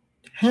even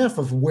half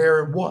of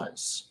where it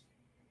was.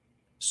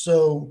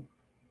 So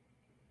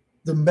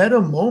the meta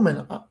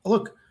moment,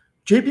 look,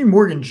 JP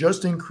Morgan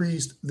just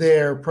increased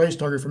their price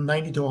target from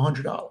 $90 to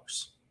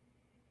 $100.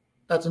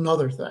 That's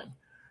another thing.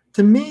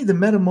 To me, the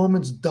meta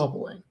moment's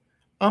doubling.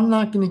 I'm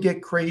not going to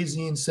get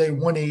crazy and say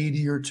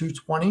 180 or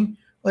 220.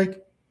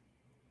 Like,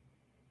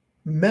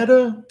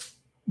 Meta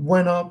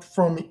went up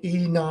from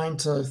 89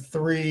 to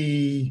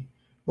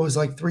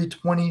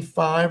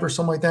 325 or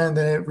something like that, and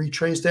then it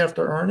retraced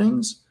after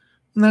earnings.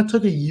 And that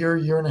took a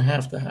year and a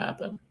half to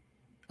happen,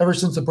 ever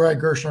since the Brad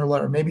Gershner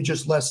letter, maybe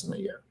just less than a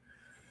year.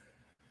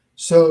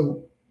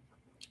 So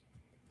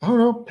I don't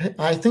know.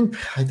 I think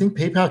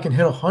PayPal can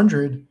hit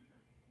 100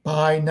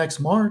 by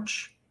next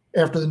March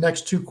after the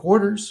next 2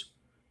 quarters.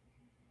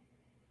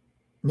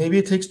 Maybe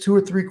it takes 2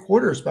 or 3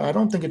 quarters, but I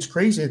don't think it's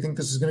crazy. I think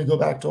this is going to go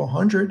back to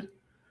 100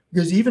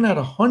 because even at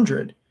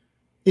 100,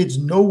 it's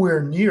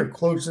nowhere near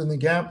closing the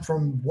gap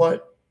from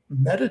what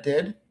Meta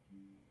did.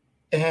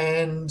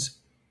 And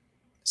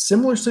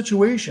similar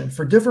situation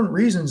for different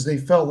reasons, they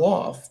fell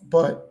off,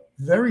 but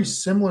very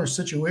similar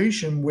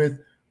situation with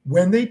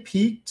when they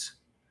peaked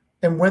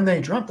and when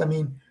they dropped. I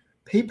mean,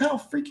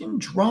 PayPal freaking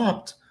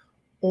dropped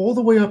all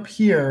the way up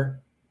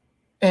here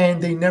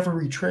and they never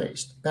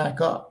retraced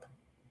back up.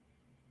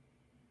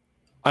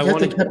 Yet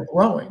they kept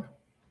growing.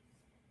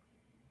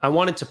 I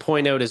wanted to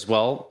point out as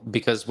well,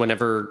 because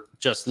whenever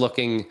just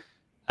looking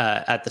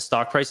at the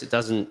stock price, it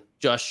doesn't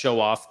just show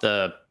off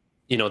the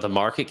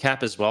market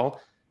cap as well.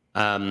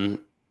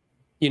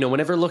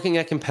 Whenever looking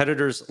at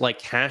competitors like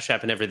Cash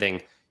App and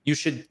everything, you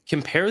should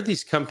compare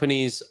these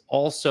companies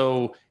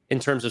also in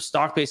terms of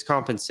stock-based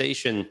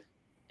compensation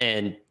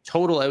and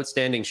total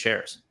outstanding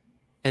shares.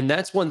 And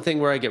that's one thing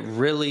where I get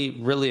really,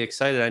 really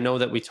excited. I know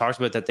that we talked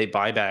about that they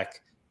buy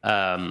back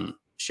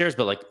shares,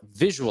 but like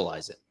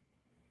visualize it,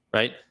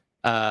 right?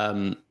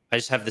 I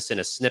just have this in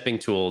a snipping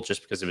tool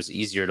just because it was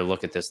easier to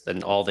look at this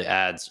than all the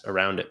ads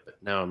around it. But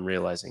now I'm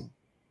realizing,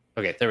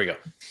 okay, there we go.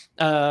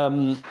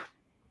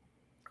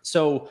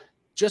 So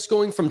just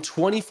going from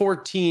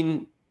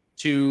 2014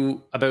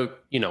 to about,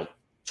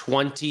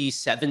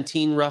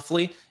 2017,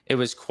 roughly, it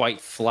was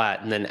quite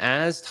flat. And then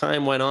as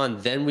time went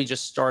on, then we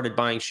just started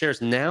buying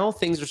shares. Now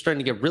things are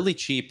starting to get really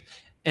cheap.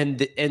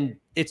 And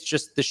it's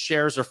just the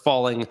shares are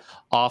falling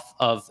off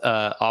of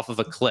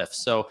a cliff.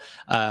 So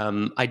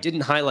I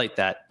didn't highlight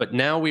that, but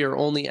now we are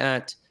only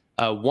at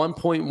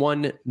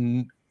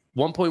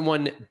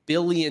 1.1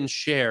 billion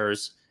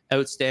shares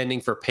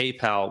outstanding for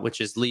PayPal,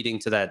 which is leading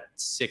to that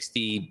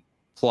 $60+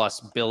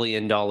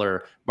 billion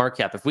market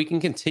cap. If we can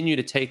continue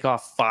to take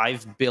off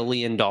 $5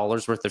 billion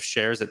worth of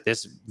shares at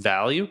this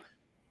value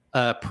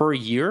per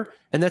year,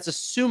 and that's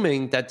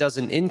assuming that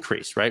doesn't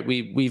increase, right?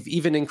 We've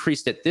even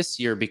increased it this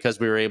year because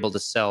we were able to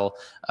sell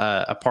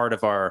a part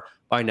of our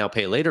buy now,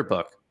 pay later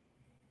book.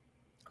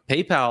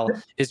 PayPal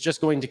is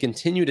just going to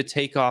continue to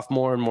take off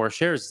more and more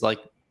shares, like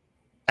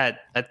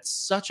at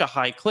such a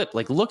high clip.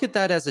 Like, look at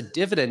that as a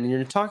dividend, and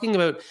you're talking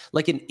about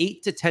like an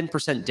 8 to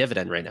 10%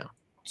 dividend right now.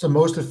 It's the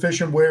most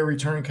efficient way of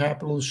returning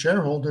capital to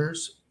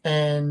shareholders.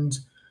 And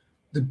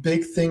the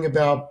big thing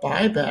about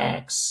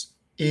buybacks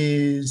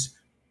is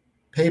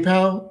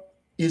PayPal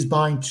is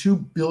buying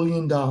 $2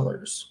 billion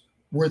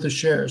worth of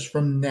shares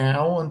from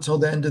now until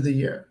the end of the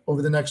year.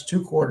 Over the next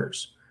 2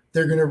 quarters,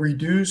 they're going to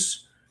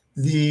reduce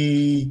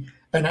an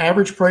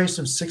average price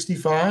of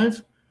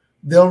 65.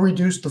 They'll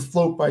reduce the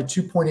float by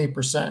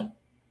 2.8%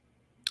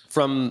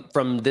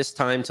 from this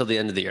time till the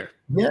end of the year.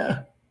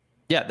 Yeah,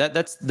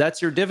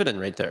 that's your dividend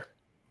right there.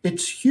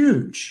 It's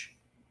huge.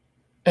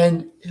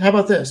 And how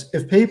about this?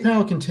 If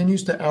PayPal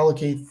continues to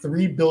allocate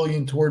 $3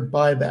 billion toward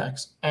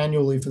buybacks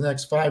annually for the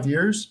next 5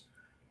 years,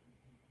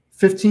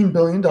 $15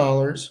 billion,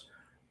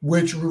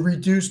 which will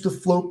reduce the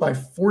float by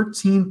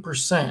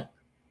 14%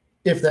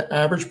 if the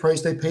average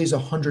price they pay is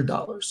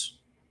 $100.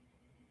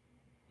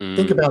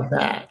 Think about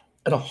that.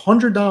 At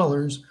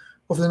 $100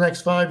 over the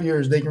next 5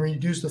 years, they can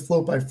reduce the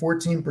float by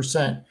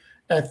 14%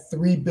 at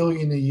 $3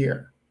 billion a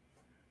year.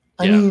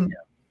 I mean,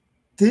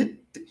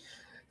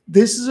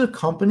 this is a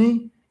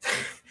company.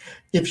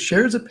 If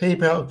shares of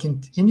PayPal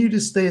continue to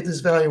stay at this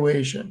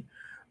valuation,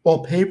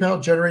 while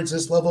PayPal generates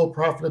this level of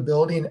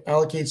profitability and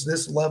allocates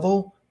this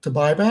level to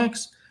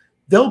buybacks,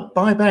 they'll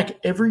buy back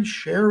every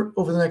share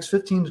over the next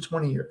 15 to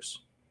 20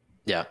 years.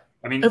 Yeah.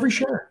 I mean, every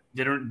share.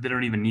 They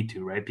don't even need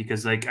to, right?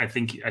 Because like I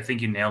think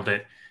you nailed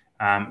it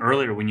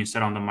earlier when you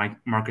said on the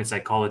market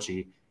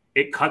psychology.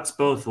 It cuts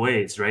both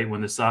ways, right?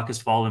 When the stock has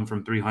fallen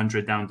from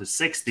 300 down to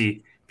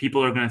 60,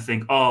 people are going to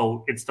think,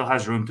 oh, it still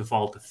has room to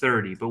fall to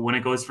 30. But when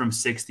it goes from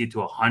 60 to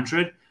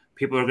 100,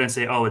 people are going to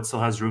say, oh, it still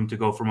has room to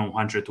go from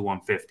 100 to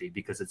 150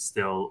 because it's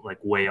still like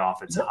way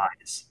off its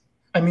highs.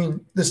 I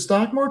mean, the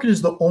stock market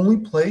is the only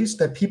place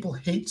that people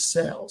hate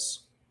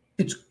sales.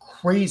 It's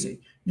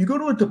crazy. You go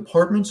to a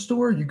department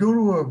store, you go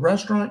to a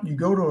restaurant, you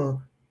go to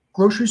a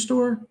grocery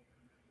store,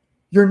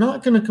 you're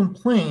not going to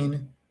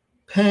complain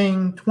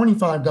paying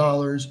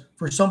 $25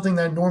 for something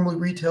that normally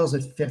retails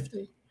at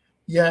 $50.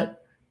 Yet,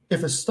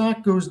 if a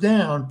stock goes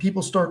down,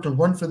 people start to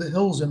run for the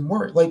hills and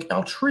worry. Like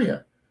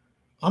Altria,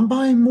 I'm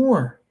buying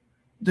more.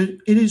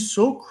 It is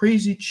so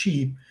crazy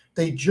cheap.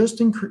 They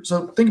just increase.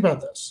 So think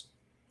about this.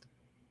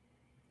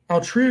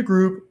 Altria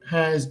Group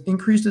has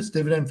increased its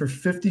dividend for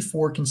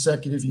 54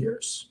 consecutive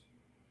years.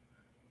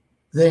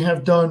 They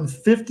have done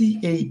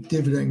 58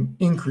 dividend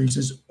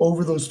increases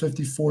over those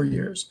 54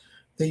 years.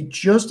 They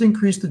just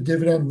increased the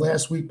dividend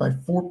last week by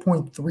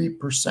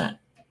 4.3%.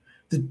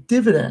 The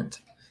dividend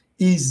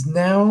is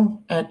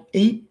now at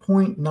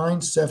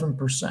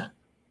 8.97%.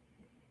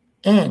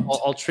 And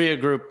Altria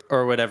Group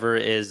or whatever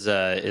is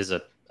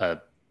a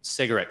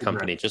cigarette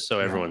company, just so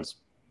everyone's.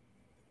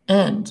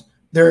 And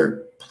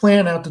their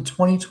plan out to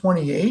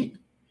 2028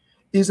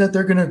 is that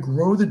they're going to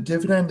grow the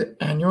dividend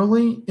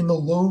annually in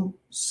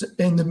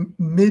the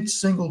mid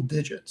single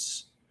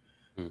digits.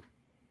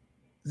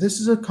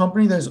 This is a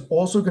company that is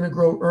also going to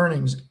grow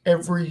earnings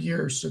every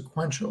year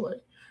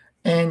sequentially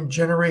and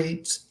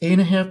generates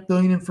 $8.5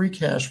 billion in free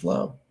cash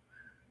flow.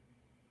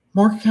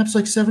 Market cap's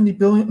like $70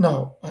 billion.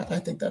 No, I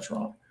think that's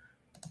wrong.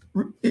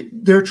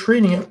 They're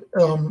trading at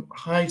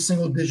high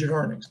single-digit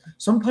earnings.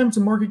 Sometimes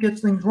the market gets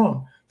things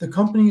wrong. The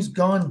company's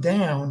gone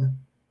down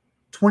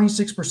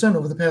 26%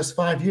 over the past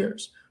 5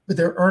 years, but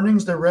their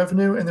earnings, their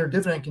revenue, and their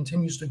dividend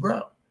continues to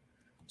grow.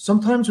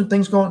 Sometimes when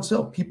things go on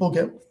sale, people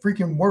get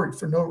freaking worried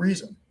for no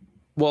reason.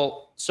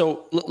 Well,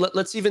 so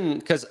let's even,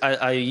 because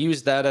I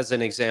use that as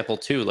an example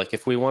too. Like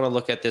if we want to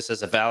look at this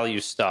as a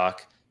value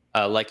stock,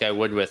 like I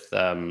would with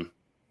Altria,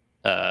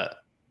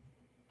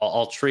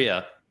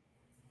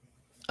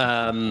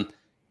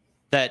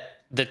 that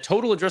the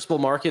total addressable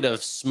market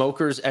of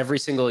smokers every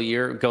single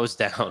year goes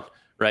down,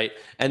 right?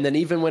 And then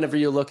even whenever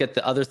you look at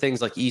the other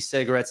things like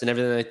e-cigarettes and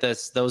everything like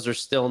this, those are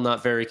still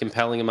not very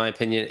compelling in my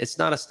opinion. It's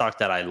not a stock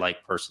that I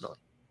like personally,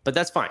 but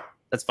that's fine.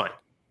 That's fine.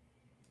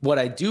 What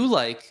I do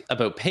like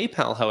about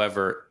PayPal,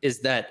 however,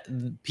 is that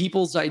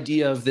people's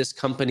idea of this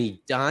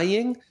company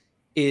dying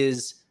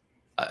is,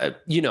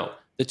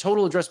 the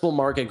total addressable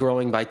market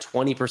growing by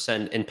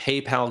 20% and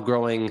PayPal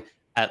growing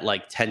at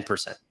like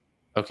 10%,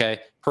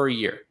 okay, per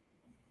year.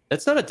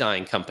 That's not a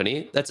dying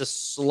company. That's a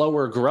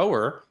slower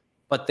grower,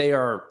 but they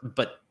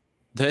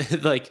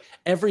like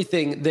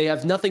everything, they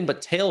have nothing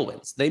but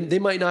tailwinds. They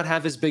might not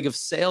have as big of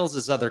sales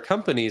as other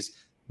companies,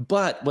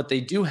 but what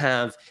they do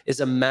have is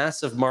a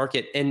massive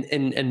market and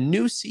a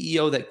new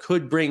CEO that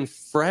could bring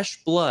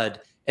fresh blood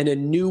and a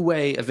new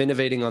way of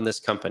innovating on this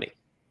company.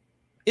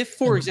 If,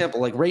 for example,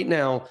 like right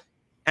now,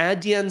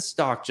 Adyen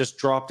stock just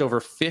dropped over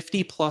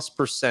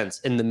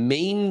 50+%, and the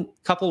main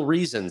couple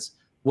reasons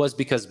was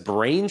because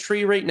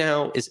Braintree right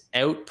now is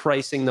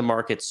outpricing the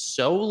market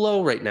so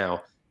low right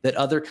now that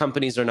other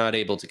companies are not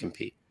able to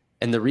compete.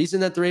 And the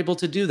reason that they're able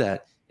to do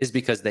that is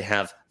because they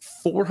have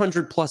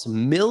 400+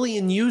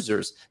 million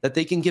users that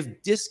they can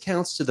give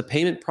discounts to the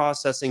payment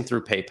processing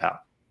through PayPal.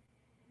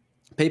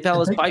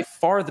 PayPal is by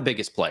far the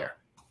biggest player.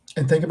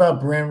 And think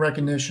about brand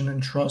recognition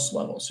and trust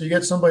level. So you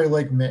get somebody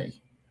like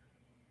me.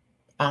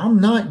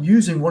 I'm not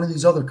using one of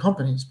these other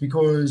companies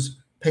because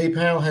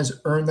PayPal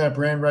has earned that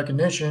brand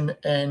recognition,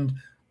 and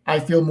I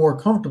feel more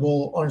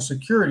comfortable on a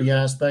security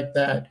aspect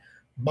that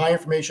my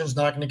information is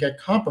not going to get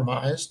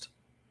compromised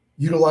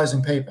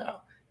utilizing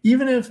PayPal.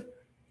 Even if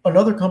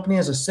another company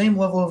has the same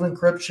level of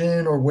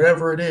encryption or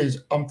whatever it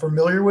is, I'm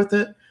familiar with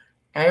it.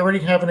 I already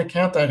have an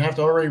account that I'd have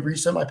to already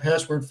reset my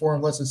password for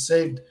unless it's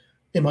saved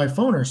in my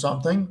phone or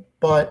something,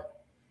 but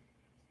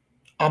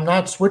I'm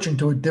not switching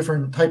to a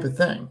different type of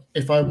thing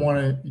if I want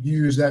to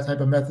use that type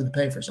of method to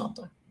pay for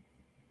something.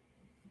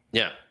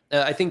 Yeah.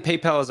 I think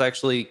PayPal is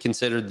actually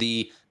considered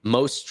the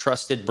most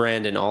trusted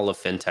brand in all of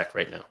fintech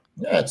right now.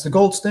 Yeah, it's the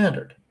gold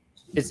standard.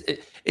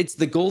 It's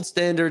the gold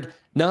standard,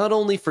 not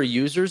only for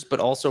users, but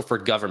also for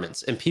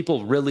governments. And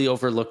people really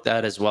overlook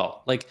that as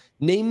well. Like,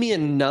 name me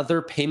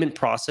another payment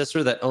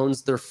processor that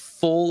owns their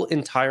full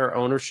entire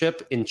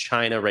ownership in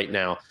China right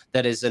now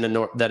that is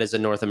a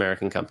North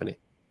American company.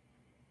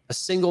 A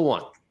single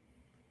one.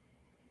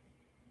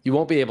 You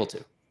won't be able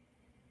to.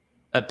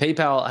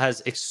 PayPal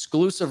has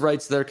exclusive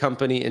rights to their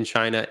company in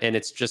China, and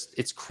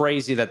it's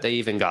crazy that they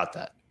even got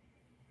that.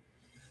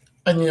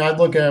 I mean, I'd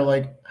look at it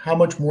like, how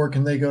much more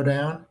can they go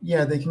down?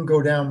 Yeah, they can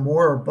go down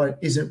more, but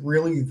is it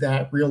really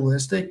that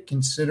realistic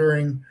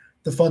considering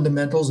the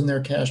fundamentals in their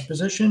cash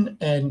position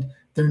and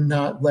they're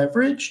not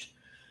leveraged?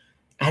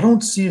 I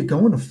don't see it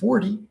going to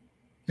 40.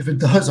 If it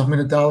does, I'm going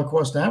to dollar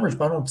cost average,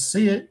 but I don't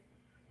see it.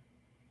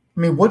 I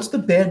mean, what's the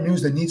bad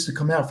news that needs to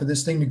come out for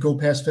this thing to go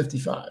past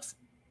 55?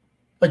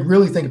 Like,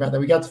 really think about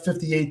that. We got to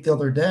 58 the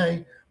other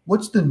day.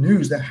 What's the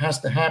news that has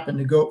to happen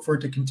to go for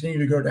it to continue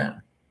to go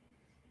down?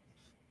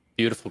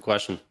 Beautiful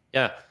question.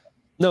 Yeah.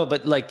 No,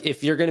 but like,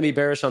 if you're going to be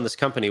bearish on this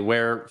company,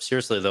 where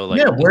seriously though, like,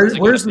 yeah,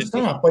 where's the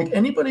stop? Like,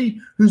 anybody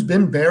who's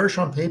been bearish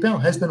on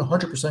PayPal has been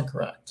 100%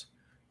 correct.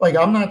 Like,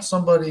 I'm not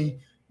somebody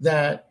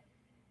that.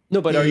 No,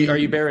 but are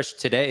you bearish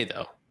today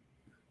though?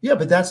 Yeah,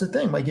 but that's the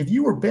thing. Like, if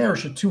you were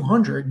bearish at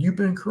 200, you've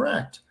been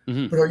correct.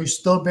 But are you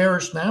still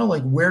bearish now?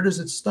 Like, where does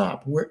it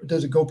stop? Where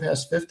does it go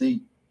past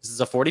 50? This is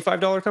a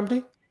 $45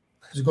 company.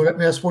 Does it go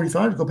past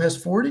 45? Go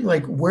past 40?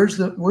 Like, where's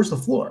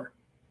the floor?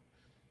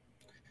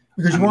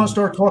 Because you want to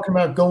start talking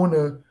about going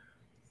to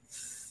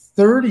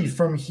 30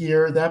 from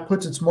here, that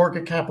puts its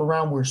market cap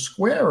around where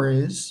Square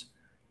is,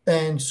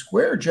 and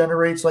Square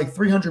generates like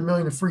 300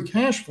 million of free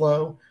cash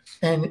flow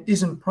and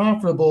isn't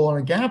profitable on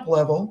a gap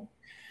level,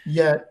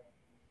 yet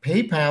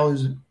PayPal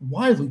is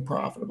widely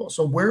profitable.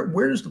 So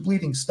where does the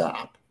bleeding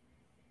stop?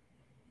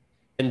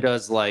 And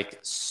does like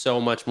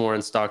so much more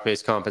in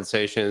stock-based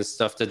compensation and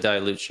stuff to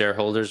dilute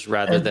shareholders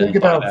rather than think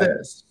about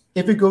this.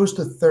 If it goes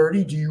to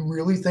 30, do you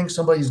really think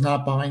somebody's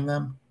not buying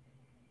them?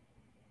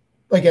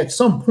 Like, at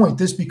some point,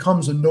 this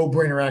becomes a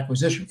no-brainer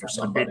acquisition for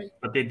somebody.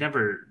 But they'd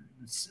never,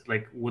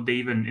 like, would they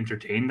even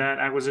entertain that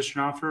acquisition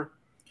offer?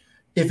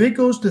 If it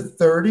goes to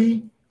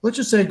 30, let's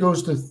just say it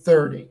goes to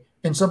 30,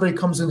 and somebody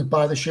comes in to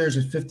buy the shares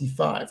at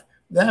 55,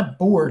 that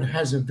board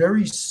has a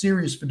very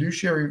serious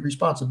fiduciary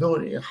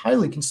responsibility to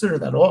highly consider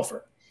that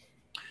offer.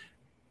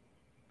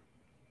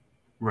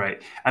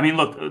 Right. I mean,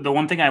 look, the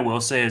one thing I will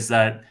say is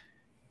that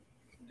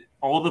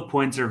all the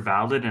points are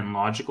valid and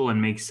logical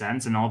and make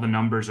sense, and all the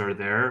numbers are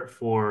there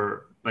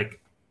for like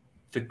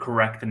the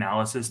correct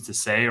analysis to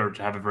say or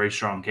to have a very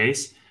strong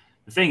case.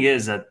 The thing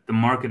is that the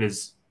market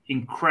is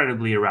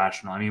incredibly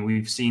irrational. I mean,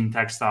 we've seen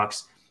tech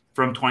stocks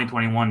from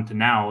 2021 to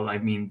now. I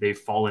mean, they've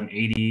fallen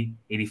 80,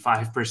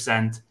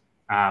 85%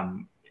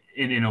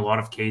 in a lot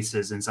of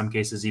cases, in some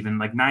cases even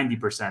like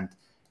 90%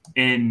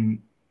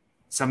 in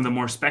some of the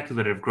more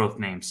speculative growth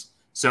names.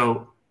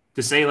 So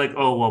to say like,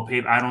 oh, well,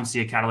 I don't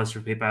see a catalyst for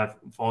PayPal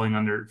falling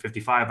under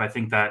 55. I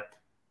think that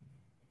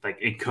like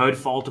it could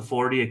fall to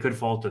 40, it could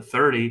fall to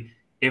 30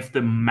 if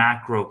the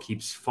macro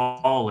keeps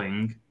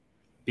falling,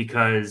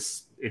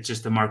 because it's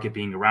just the market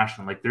being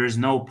irrational. Like, there is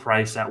no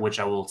price at which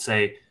I will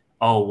say,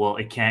 oh, well,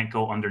 it can't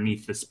go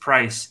underneath this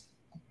price,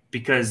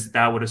 because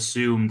that would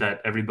assume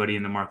that everybody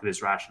in the market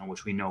is rational,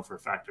 which we know for a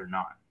fact they're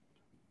not.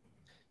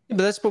 Yeah,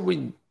 but that's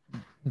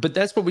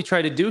what we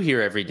try to do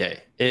here every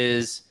day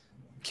is,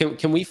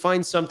 can we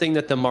find something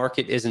that the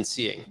market isn't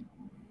seeing?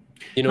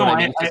 You know what I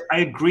mean? I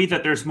agree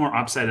that there's more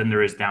upside than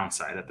there is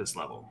downside at this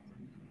level.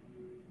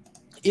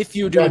 If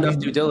you do enough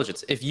due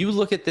diligence. If you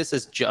look at this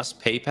as just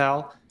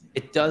PayPal,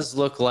 it does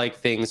look like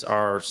things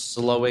are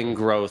slowing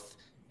growth,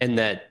 and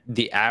that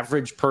the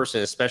average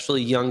person,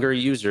 especially younger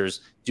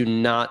users, do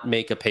not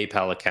make a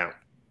PayPal account.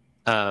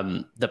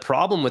 The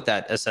problem with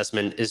that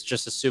assessment is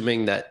just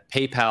assuming that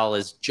PayPal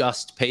is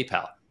just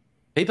PayPal.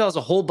 PayPal is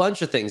a whole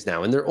bunch of things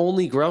now, and they're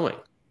only growing.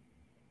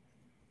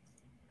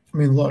 I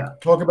mean, look,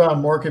 talk about a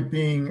market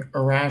being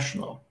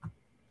irrational.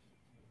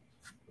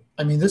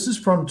 I mean, this is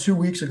from 2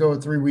 weeks ago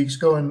or 3 weeks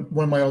ago in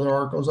one of my other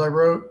articles I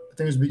wrote. I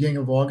think it was the beginning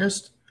of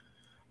August.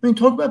 I mean,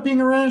 talk about being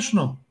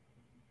irrational.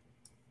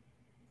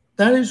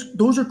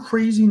 Those are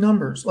crazy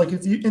numbers. Like,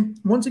 if you, and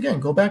once again,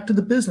 go back to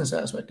the business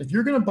aspect. If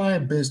you're going to buy a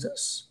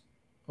business,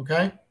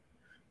 okay,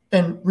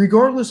 and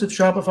regardless if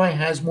Shopify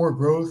has more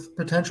growth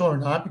potential or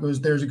not,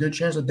 because there's a good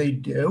chance that they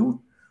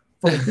do,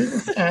 from a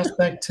business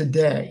aspect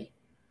today,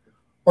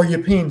 are you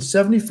paying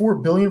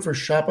 $74 billion for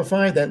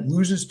Shopify that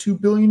loses $2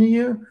 billion a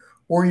year,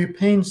 or are you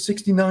paying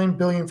 $69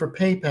 billion for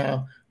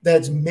PayPal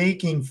that's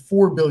making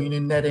 $4 billion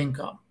in net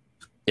income?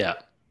 Yeah,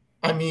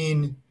 I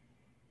mean,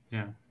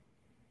 yeah.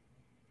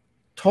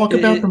 Talk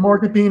about the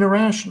market being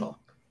irrational.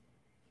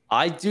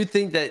 I do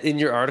think that in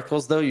your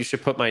articles, though, you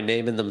should put my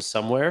name in them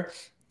somewhere,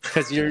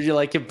 because you're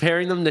like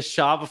comparing them to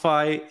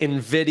Shopify,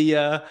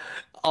 Nvidia,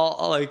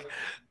 all like.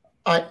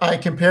 I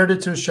compared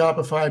it to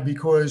Shopify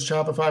because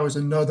Shopify was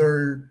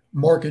another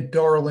market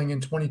darling in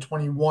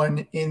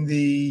 2021 in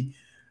the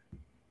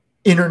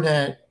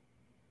internet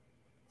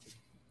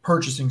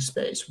purchasing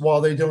space.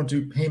 While they don't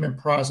do payment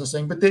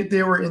processing, but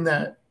they were in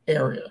that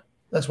area.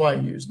 That's why I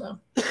use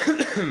them.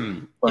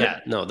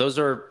 Yeah, no, those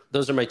are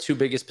my two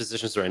biggest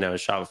positions right now,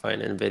 is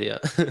Shopify and Nvidia.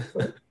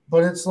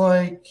 but it's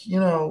like, you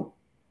know,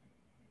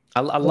 I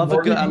love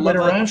a thick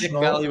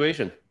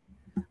valuation.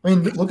 I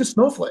mean, look at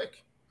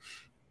Snowflake.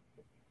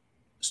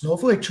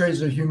 Snowflake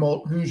trades a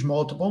huge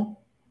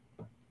multiple.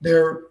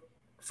 They're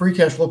free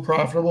cash flow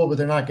profitable, but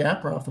they're not GAAP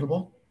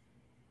profitable.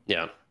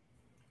 Yeah.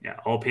 Yeah.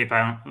 All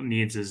PayPal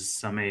needs is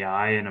some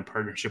AI and a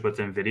partnership with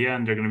NVIDIA,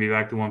 and they're going to be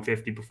back to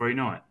 150 before you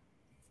know it.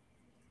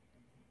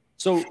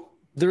 So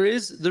there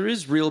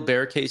is real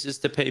bear cases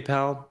to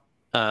PayPal.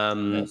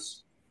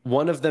 Yes.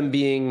 One of them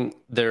being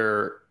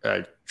their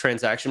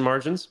transaction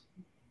margins.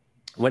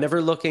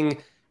 Whenever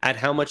looking at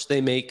how much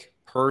they make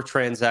per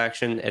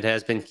transaction, it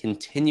has been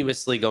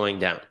continuously going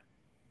down.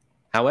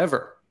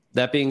 However,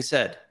 that being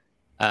said,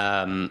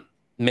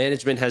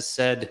 management has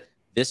said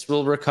this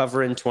will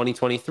recover in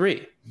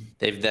 2023.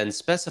 They've then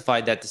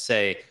specified that to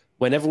say,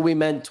 whenever we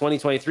meant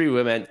 2023,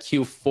 we meant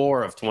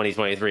Q4 of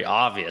 2023,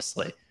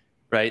 obviously,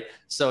 right?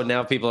 So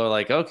now people are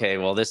like, okay,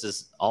 well, this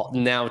is all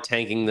now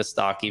tanking the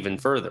stock even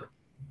further.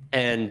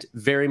 And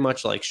very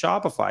much like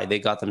Shopify, they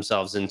got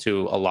themselves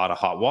into a lot of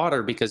hot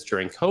water because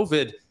during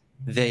COVID,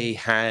 they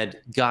had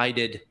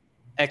guided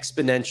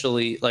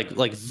exponentially,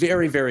 like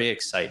very, very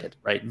excited,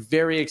 right?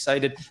 Very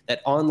excited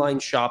that online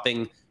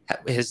shopping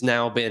has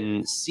now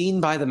been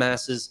seen by the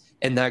masses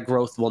and that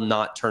growth will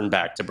not turn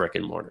back to brick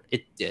and mortar.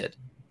 It did.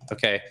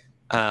 Okay.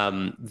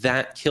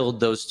 That killed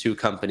those two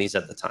companies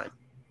at the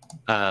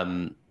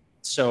time.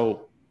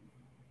 So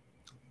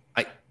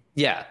I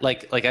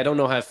don't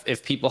know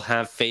if people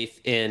have faith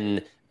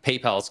in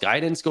PayPal's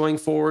guidance going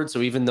forward.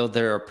 So even though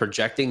they're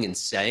projecting and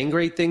saying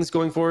great things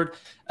going forward,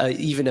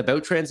 even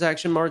about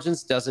transaction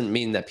margins, doesn't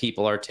mean that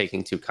people are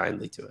taking too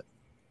kindly to it.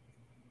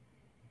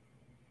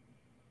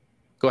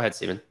 Go ahead,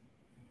 Stephen.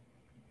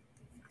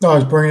 No, I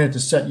was bringing it to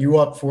set you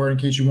up for it in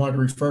case you wanted to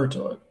refer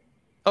to it.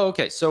 Oh,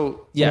 okay.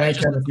 So yeah,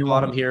 just at the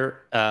bottom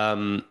here,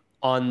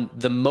 on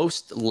the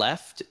most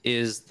left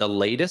is the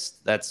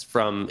latest. That's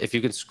from, if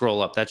you can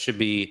scroll up, that should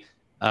be,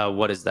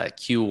 what is that?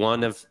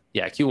 Q1 of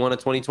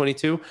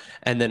 2022.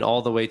 And then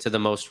all the way to the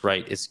most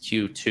right is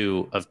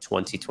Q2 of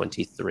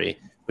 2023,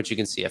 which you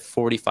can see at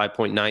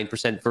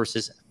 45.9%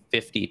 versus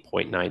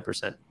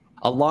 50.9%.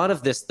 A lot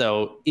of this,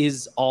 though,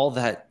 is all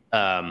that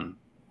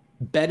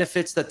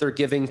benefits that they're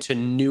giving to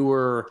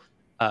newer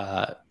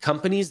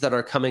companies that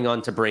are coming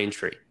onto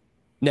Braintree.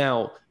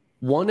 Now,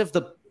 one of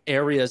the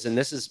areas, and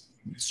this is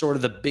sort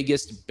of the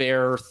biggest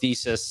bear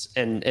thesis,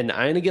 and I'm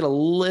going to get a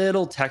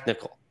little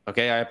technical,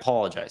 okay? I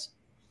apologize.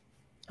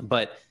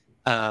 But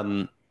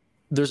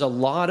there's a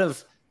lot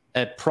of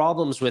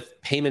problems with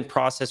payment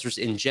processors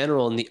in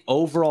general in the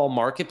overall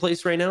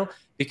marketplace right now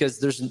because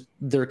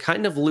they're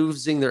kind of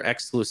losing their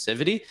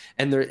exclusivity,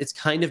 and it's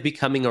kind of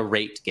becoming a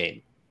rate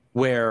game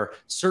where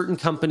certain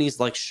companies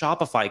like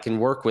Shopify can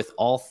work with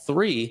all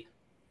three,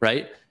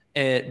 right?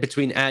 And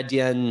between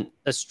Adyen,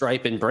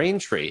 Stripe, and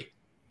Braintree,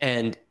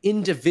 and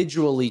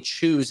individually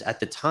choose at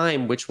the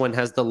time which one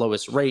has the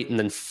lowest rate and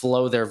then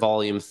flow their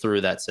volume through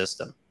that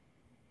system.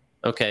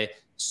 Okay,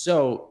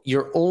 so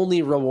you're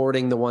only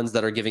rewarding the ones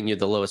that are giving you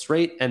the lowest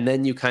rate, and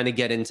then you kind of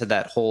get into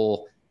that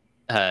whole,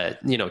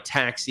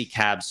 taxi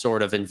cab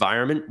sort of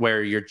environment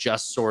where you're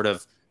just sort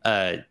of,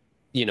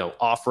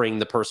 offering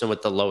the person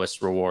with the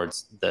lowest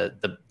rewards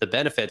the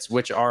benefits,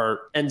 which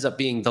ends up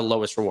being the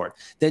lowest reward.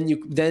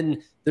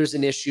 Then there's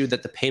an issue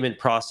that the payment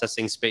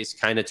processing space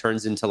kind of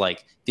turns into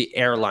like the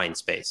airline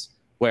space,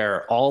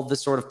 where all the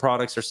sort of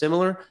products are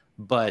similar,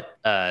 but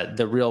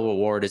the real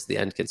reward is the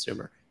end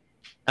consumer.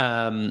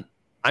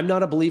 I'm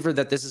not a believer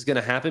that this is going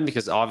to happen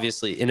because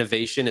obviously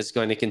innovation is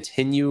going to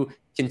continue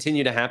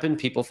to happen.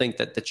 People think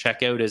that the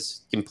checkout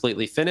is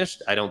completely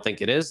finished. I don't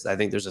think it is. I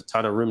think there's a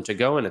ton of room to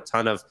go and a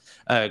ton of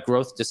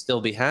growth to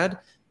still be had.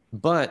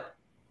 But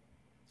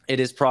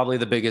it is probably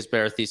the biggest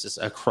bear thesis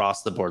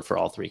across the board for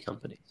all three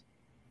companies.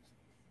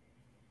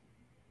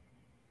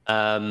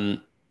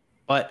 But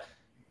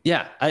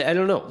yeah, I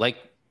don't know. Like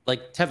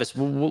Tevis,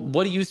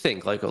 what do you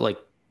think? Like.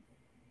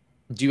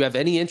 Do you have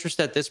any interest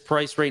at this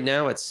price right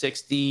now at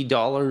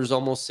 $60,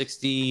 almost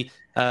 60?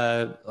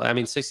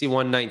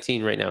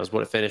 $61.19 right now is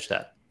what it finished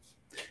at.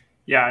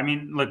 Yeah, I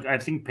mean, look, I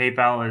think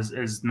PayPal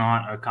is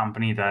not a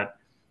company that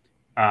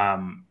I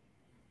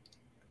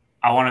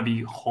want to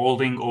be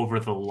holding over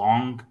the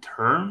long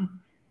term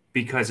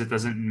because it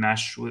doesn't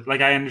mesh with,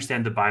 like, I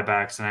understand the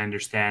buybacks and I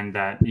understand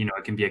that,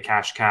 it can be a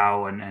cash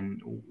cow and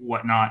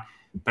whatnot.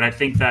 But I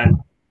think that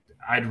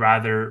I'd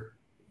rather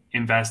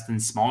invest in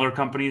smaller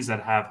companies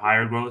that have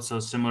higher growth. So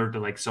similar to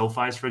like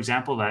SoFi's, for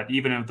example, that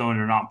even if though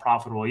they're not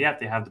profitable yet,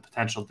 they have the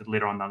potential to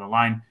later on down the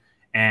line.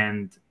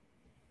 And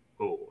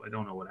I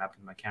don't know what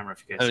happened to my camera.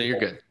 If you guys, you're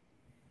good.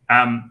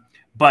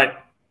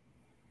 But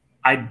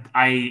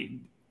I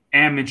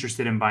am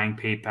interested in buying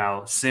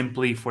PayPal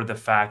simply for the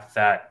fact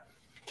that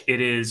it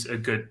is a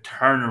good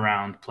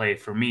turnaround play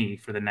for me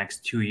for the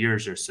next 2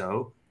 years or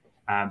so,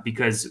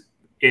 because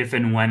if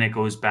and when it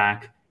goes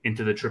back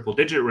into the triple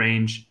digit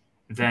range,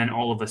 then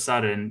all of a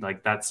sudden,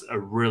 like, that's a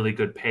really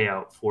good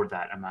payout for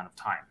that amount of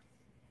time.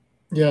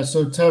 Yeah.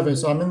 So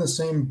Tevis, I'm in the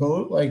same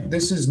boat. Like,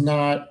 this is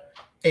not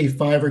a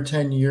 5 or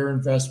 10 year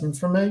investment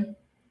for me.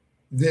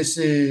 This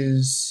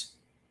is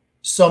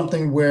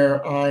something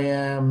where I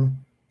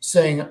am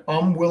saying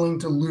I'm willing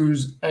to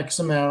lose X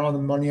amount on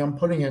the money I'm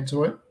putting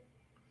into it.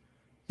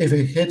 If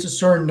it hits a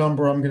certain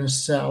number, I'm going to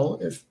sell.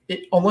 Let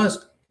me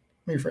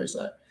rephrase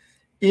that.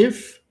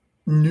 If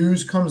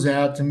news comes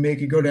out to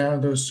make it go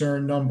down to a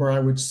certain number, I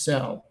would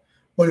sell.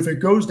 But if it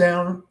goes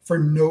down for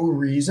no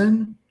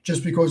reason,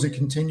 just because it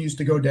continues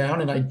to go down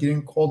and I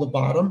didn't call the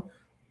bottom,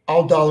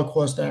 I'll dollar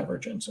cost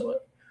average into it.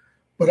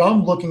 But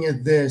I'm looking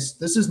at this.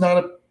 This is not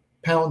a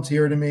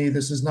Palantir to me.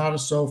 This is not a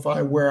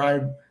SoFi where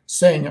I'm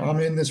saying I'm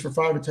in this for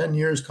 5 or 10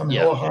 years, come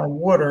hell or high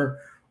water,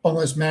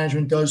 unless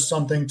management does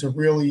something to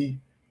really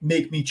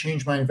make me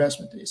change my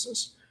investment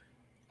thesis.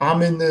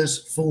 I'm in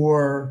this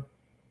for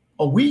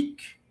a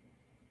week,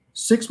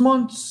 6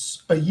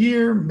 months, a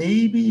year,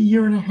 maybe a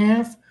year and a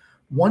half.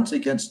 Once it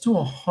gets to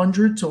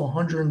 100 to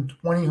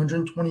 120,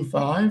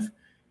 125,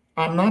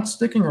 I'm not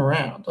sticking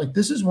around. Like,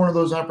 this is one of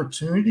those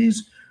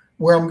opportunities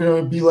where I'm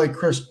going to be like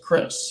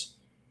Chris.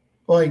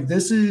 Like,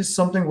 this is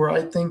something where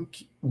I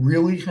think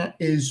really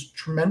is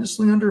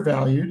tremendously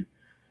undervalued.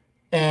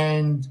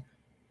 And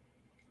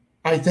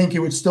I think it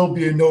would still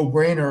be a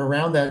no-brainer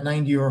around that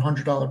 $90 or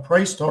 $100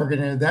 price target.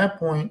 And at that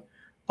point,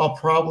 I'll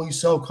probably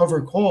sell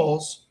covered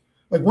calls.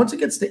 Like, once it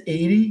gets to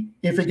 80,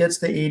 if it gets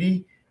to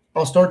 80,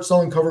 I'll start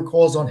selling covered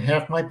calls on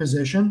half my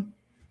position.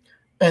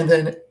 And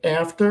then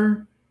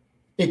after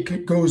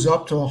it goes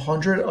up to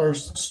 100, I'll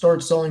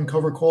start selling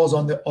covered calls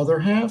on the other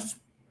half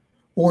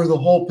or the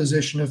whole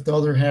position if the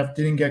other half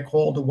didn't get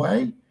called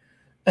away.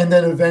 And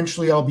then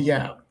eventually I'll be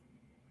out.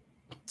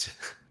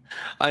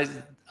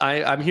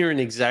 I'm hearing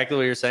exactly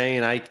what you're saying,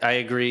 and I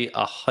agree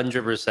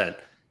 100%.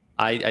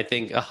 I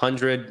think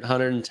 $100,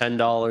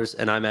 $110,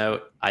 and I'm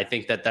out. I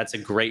think that's a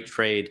great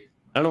trade.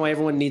 I don't know why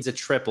everyone needs a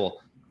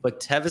triple, but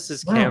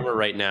Tevis's camera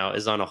right now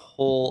is on a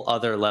whole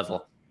other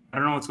level. I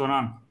don't know what's going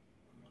on,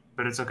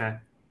 but it's okay.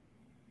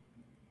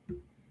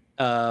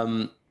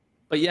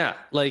 But yeah,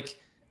 like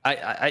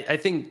I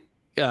think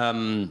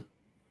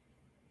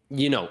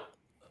you know,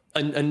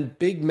 a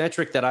big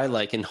metric that I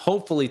like, and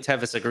hopefully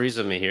Tevis agrees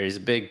with me here. He's a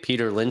big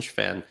Peter Lynch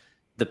fan.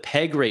 The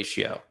PEG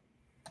ratio,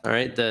 all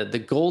right,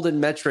 the golden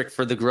metric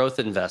for the growth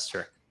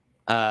investor.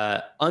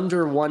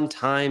 Under 1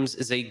 times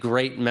is a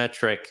great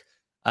metric.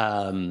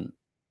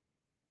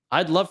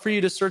 I'd love for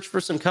you to search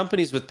for some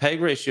companies with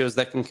PEG ratios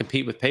that can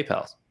compete with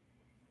PayPal's.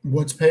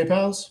 What's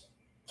PayPal's?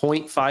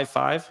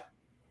 0.55.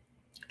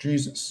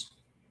 Jesus.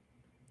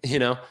 You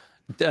know,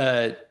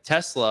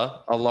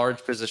 Tesla, a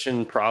large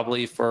position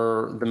probably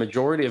for the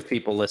majority of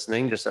people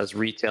listening, just as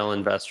retail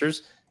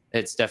investors.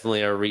 It's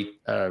definitely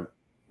a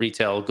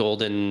retail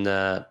golden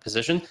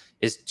position,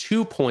 is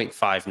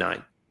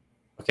 2.59.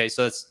 Okay,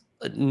 so it's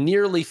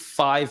nearly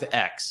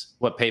 5x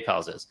what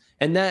PayPal's is.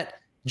 And that,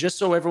 just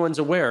so everyone's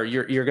aware,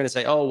 you're going to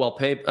say, oh, well,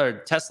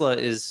 Tesla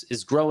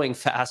is growing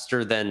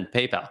faster than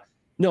PayPal.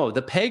 No,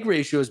 the PEG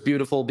ratio is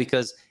beautiful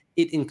because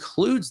it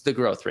includes the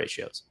growth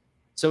ratios.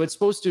 So it's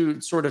supposed to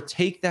sort of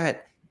take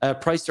that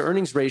price to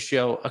earnings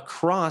ratio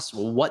across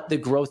what the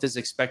growth is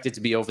expected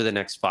to be over the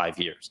next 5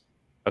 years.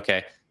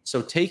 Okay,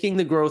 so taking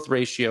the growth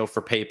ratio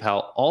for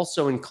PayPal,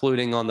 also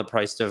including on the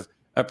price to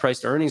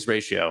earnings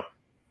ratio,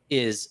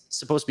 is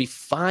supposed to be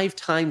 5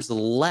 times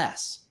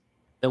less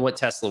than what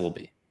Tesla will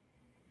be.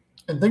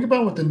 And think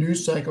about what the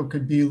news cycle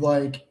could be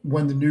like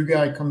when the new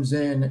guy comes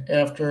in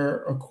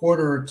after a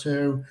quarter or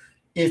two,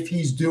 if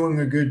he's doing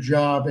a good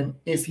job and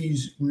if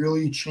he's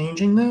really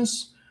changing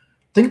this.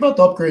 Think about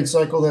the upgrade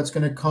cycle that's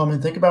going to come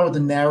and think about what the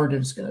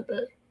narrative is going to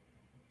be.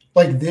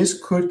 Like, this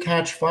could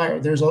catch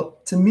fire.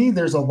 To me,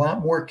 there's a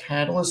lot more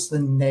catalysts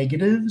than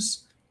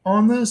negatives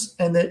on this,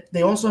 and that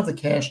they also have the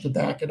cash to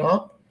back it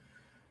up.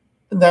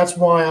 And that's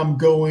why I'm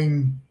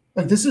going,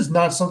 like, this is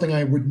not something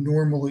I would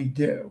normally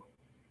do,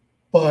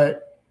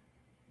 but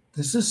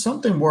this is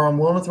something where I'm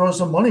willing to throw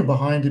some money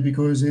behind it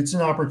because it's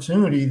an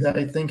opportunity that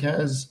I think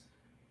has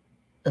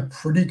a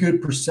pretty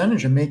good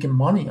percentage of making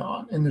money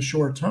on in the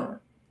short term.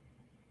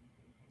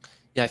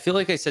 Yeah, I feel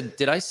like I said,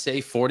 did I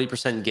say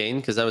 40% gain?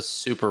 Because that was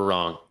super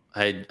wrong.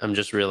 I'm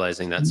just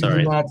realizing that. Sorry. You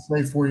did not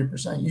say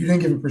 40%. You didn't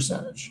give a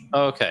percentage.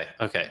 Okay.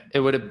 It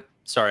would have.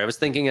 Sorry, I was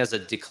thinking as a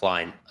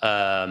decline.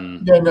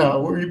 Yeah,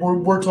 no,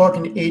 we're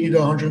talking 80 to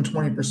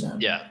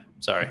 120%. Yeah,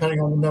 sorry.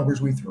 Depending on the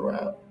numbers we threw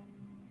out.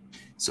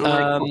 So,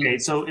 okay,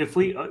 so if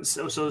we,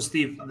 so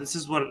Steve, this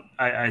is what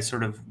I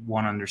sort of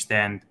want to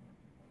understand.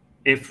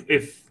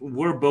 If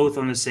we're both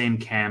on the same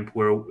camp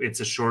where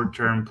it's a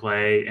short-term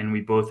play and we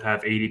both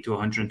have 80 to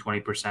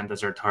 120%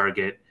 as our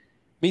target.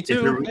 Me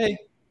too. Hey.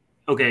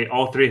 Okay,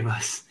 all three of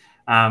us,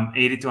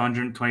 80 to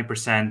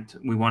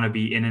 120%, we want to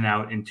be in and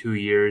out in 2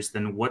 years,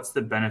 then what's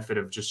the benefit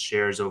of just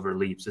shares over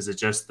leaps? Is it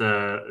just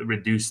the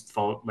reduced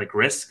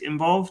risk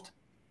involved?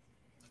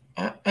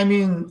 I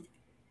mean,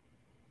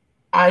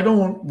 I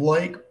don't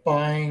like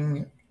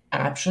buying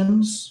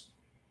options.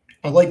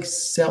 I like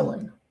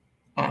selling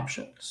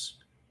options.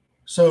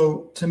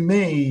 So to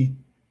me,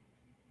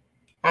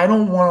 I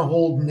don't want to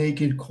hold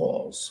naked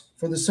calls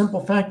for the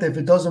simple fact that if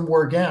it doesn't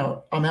work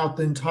out, I'm out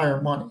the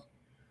entire money.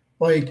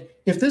 Like,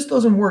 if this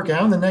doesn't work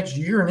out in the next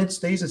year and it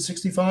stays at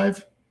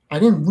 65, I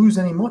didn't lose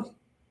any money.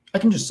 I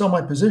can just sell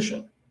my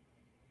position.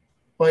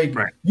 Like,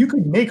 right. You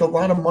could make a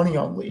lot of money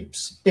on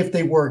leaps if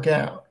they work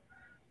out.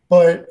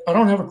 But I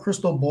don't have a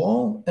crystal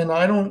ball, and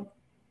I don't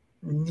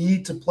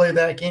need to play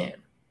that game.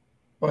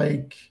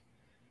 Like,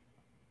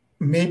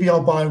 maybe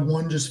I'll buy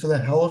one just for the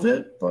hell of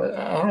it, but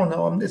I don't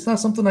know. It's not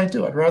something I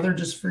do. I'd rather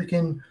just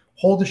freaking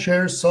hold the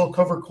shares, sell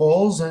cover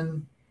calls,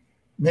 and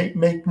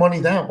make money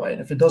that way.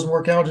 And if it doesn't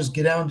work out, just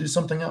get out and do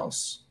something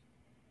else.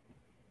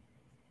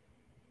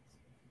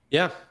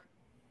 Yeah.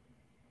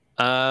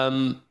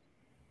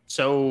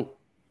 So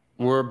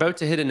we're about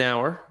to hit an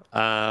hour.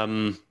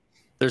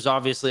 There's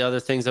obviously other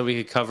things that we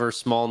could cover,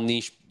 small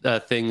niche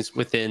things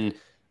within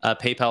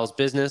PayPal's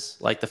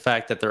business, like the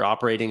fact that their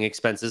operating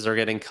expenses are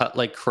getting cut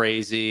like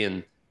crazy,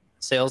 and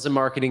sales and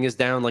marketing is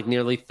down like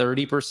nearly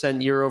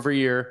 30% year over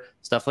year,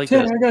 stuff like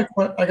Tim, this.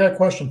 I got a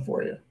question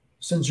for you.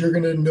 Since you're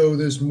going to know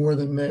this more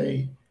than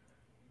me,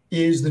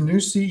 is the new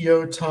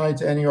CEO tied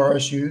to any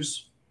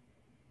RSUs?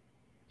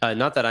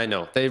 Not that I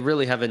know. They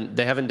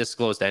haven't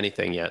disclosed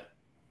anything yet.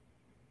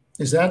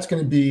 Is that's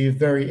going to be a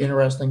very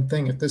interesting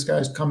thing. If this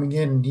guy's coming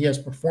in and he has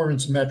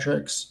performance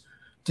metrics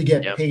to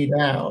get paid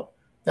out,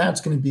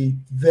 that's going to be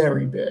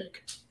very big.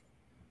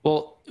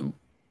 Well,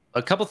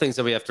 a couple things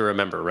that we have to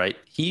remember, right?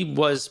 He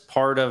was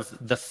part of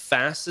the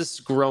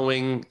fastest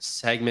growing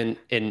segment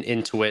in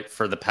Intuit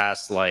for the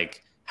past,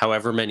 like,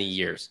 however many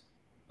years.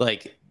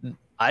 Like,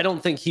 I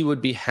don't think he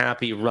would be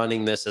happy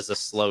running this as a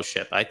slow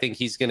ship. I think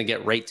he's going to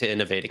get right to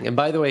innovating. And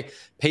by the way,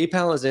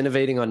 PayPal is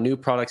innovating on new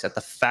products at the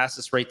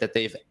fastest rate that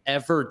they've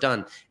ever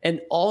done. And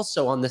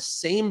also, on the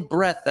same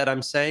breath that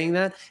I'm saying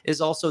that,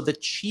 is also the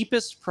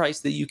cheapest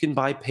price that you can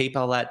buy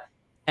PayPal at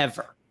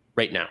ever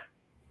right now.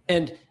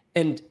 And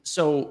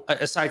so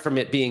aside from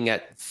it being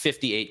at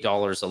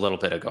 $58 a little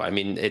bit ago, I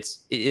mean,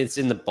 it's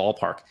in the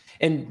ballpark.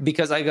 And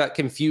because I got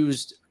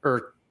confused,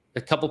 or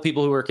a couple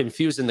people who were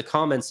confused in the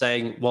comments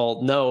saying,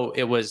 well, no,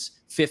 it was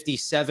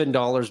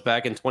 $57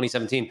 back in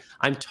 2017.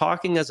 I'm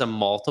talking as a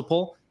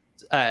multiple,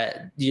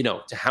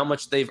 to how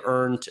much they've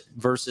earned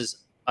versus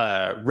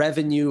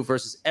revenue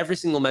versus every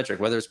single metric,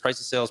 whether it's price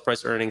of sales,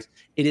 price of earnings.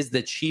 It is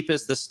the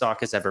cheapest the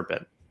stock has ever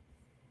been,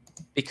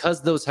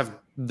 because those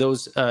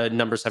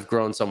numbers have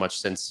grown so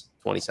much since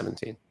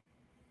 2017.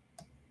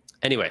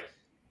 Anyway,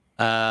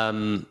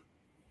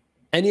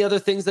 any other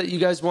things that you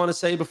guys want to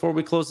say before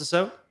we close this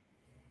out?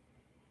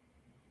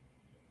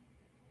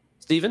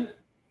 Steven?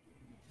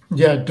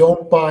 Yeah,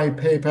 don't buy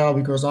PayPal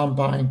because I'm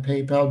buying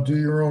PayPal. Do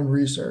your own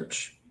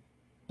research.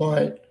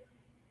 But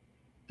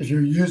if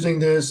you're using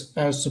this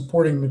as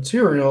supporting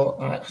material,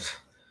 I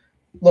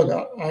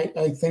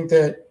think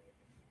that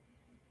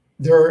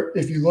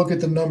if you look at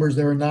the numbers,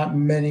 there are not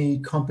many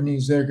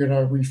companies that are going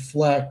to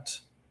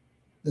reflect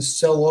the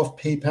sell-off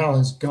PayPal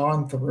has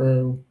gone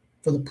through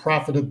for the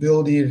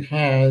profitability it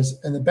has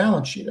and the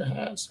balance sheet it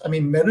has. I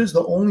mean, Meta is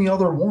the only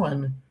other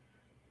one.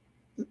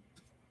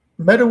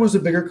 Meta was a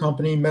bigger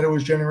company. Meta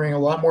was generating a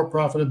lot more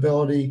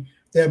profitability.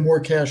 They had more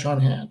cash on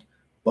hand.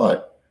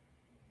 But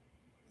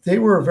they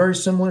were a very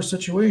similar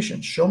situation.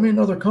 Show me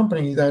another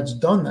company that's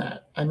done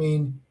that. I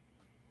mean,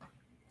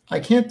 I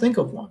can't think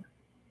of one.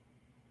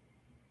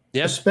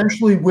 Yeah.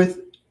 Especially with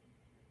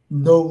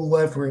no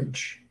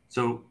leverage.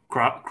 So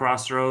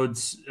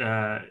Crossroads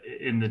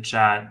in the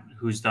chat,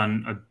 who's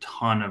done a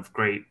ton of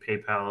great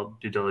PayPal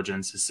due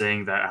diligence, is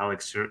saying that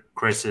Alex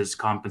Chris's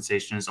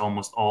compensation is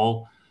almost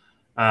all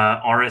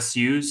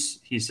RSUs.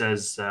 He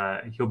says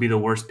he'll be the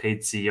worst paid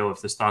CEO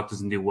if the stock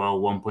doesn't do well.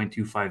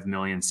 1.25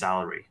 million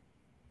salary.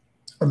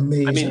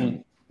 Amazing. I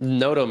mean,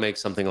 Noto makes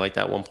something like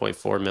that,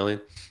 1.4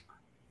 million.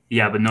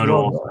 Yeah, but Noto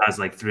also has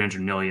like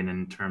 300 million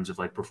in terms of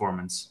like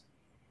performance.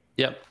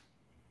 Yep.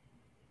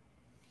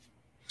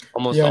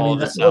 Almost all of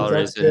the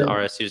salaries in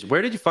RSUs.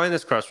 Where did you find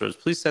this, Crossroads?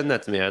 Please send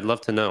that to me. I'd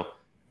love to know.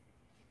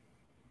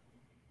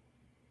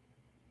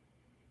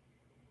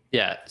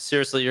 Yeah,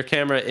 seriously, your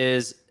camera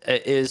is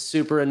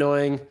super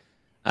annoying.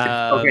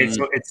 Okay,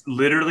 so it's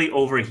literally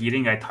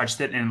overheating. I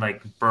touched it and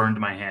like burned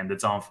my hand.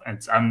 It's off.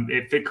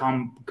 If it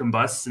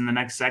combusts in the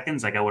next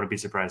seconds, like I wouldn't be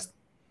surprised.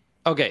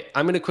 Okay,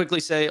 I'm going to quickly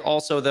say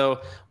also,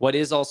 though, what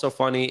is also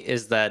funny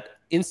is that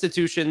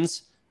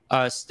institutions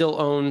still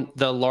own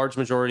the large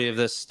majority of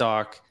this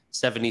stock,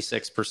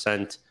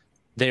 76%.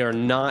 They are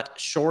not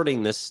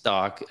shorting this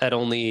stock at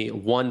only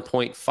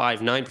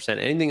 1.59%.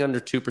 Anything under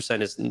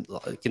 2%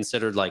 is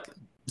considered like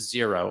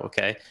zero,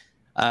 okay?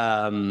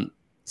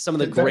 Some of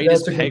the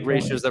greatest PEG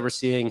ratios that we're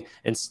seeing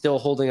and still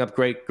holding up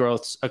great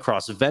growths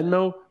across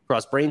Venmo,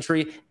 across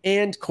Braintree,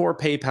 and core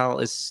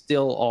PayPal is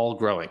still all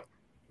growing.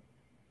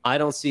 I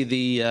don't see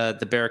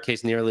the bear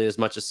case nearly as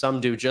much as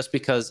some do. Just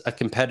because a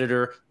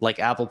competitor like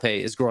Apple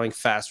Pay is growing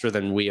faster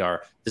than we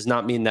are does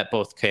not mean that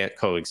both can't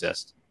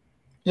coexist.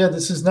 Yeah,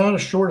 this is not a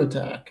short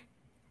attack.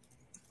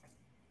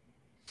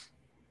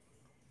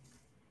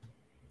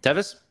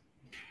 Tevis?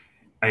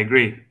 I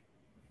agree.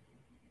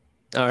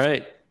 All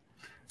right.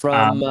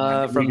 From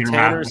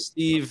Tanner,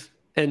 Steve,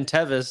 and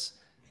Tevis,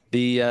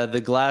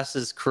 the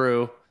Glasses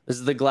crew. This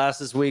is the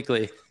Glasses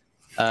Weekly.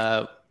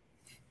 And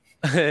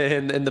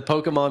the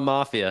Pokemon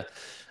Mafia.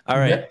 All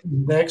right.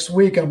 Next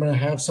week, I'm going to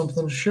have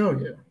something to show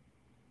you.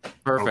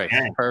 Perfect.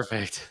 Okay.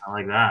 Perfect. I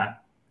like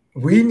that.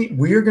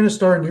 We are going to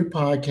start a new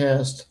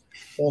podcast,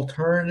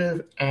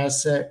 Alternative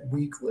Asset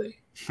Weekly.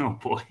 Oh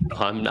boy.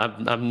 I'm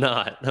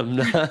not.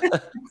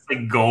 It's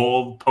like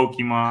gold,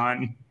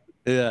 Pokemon.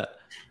 Yeah.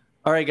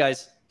 All right,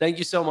 guys. Thank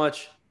you so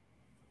much.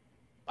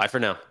 Bye for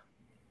now.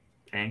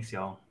 Thanks,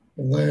 y'all.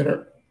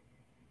 Later.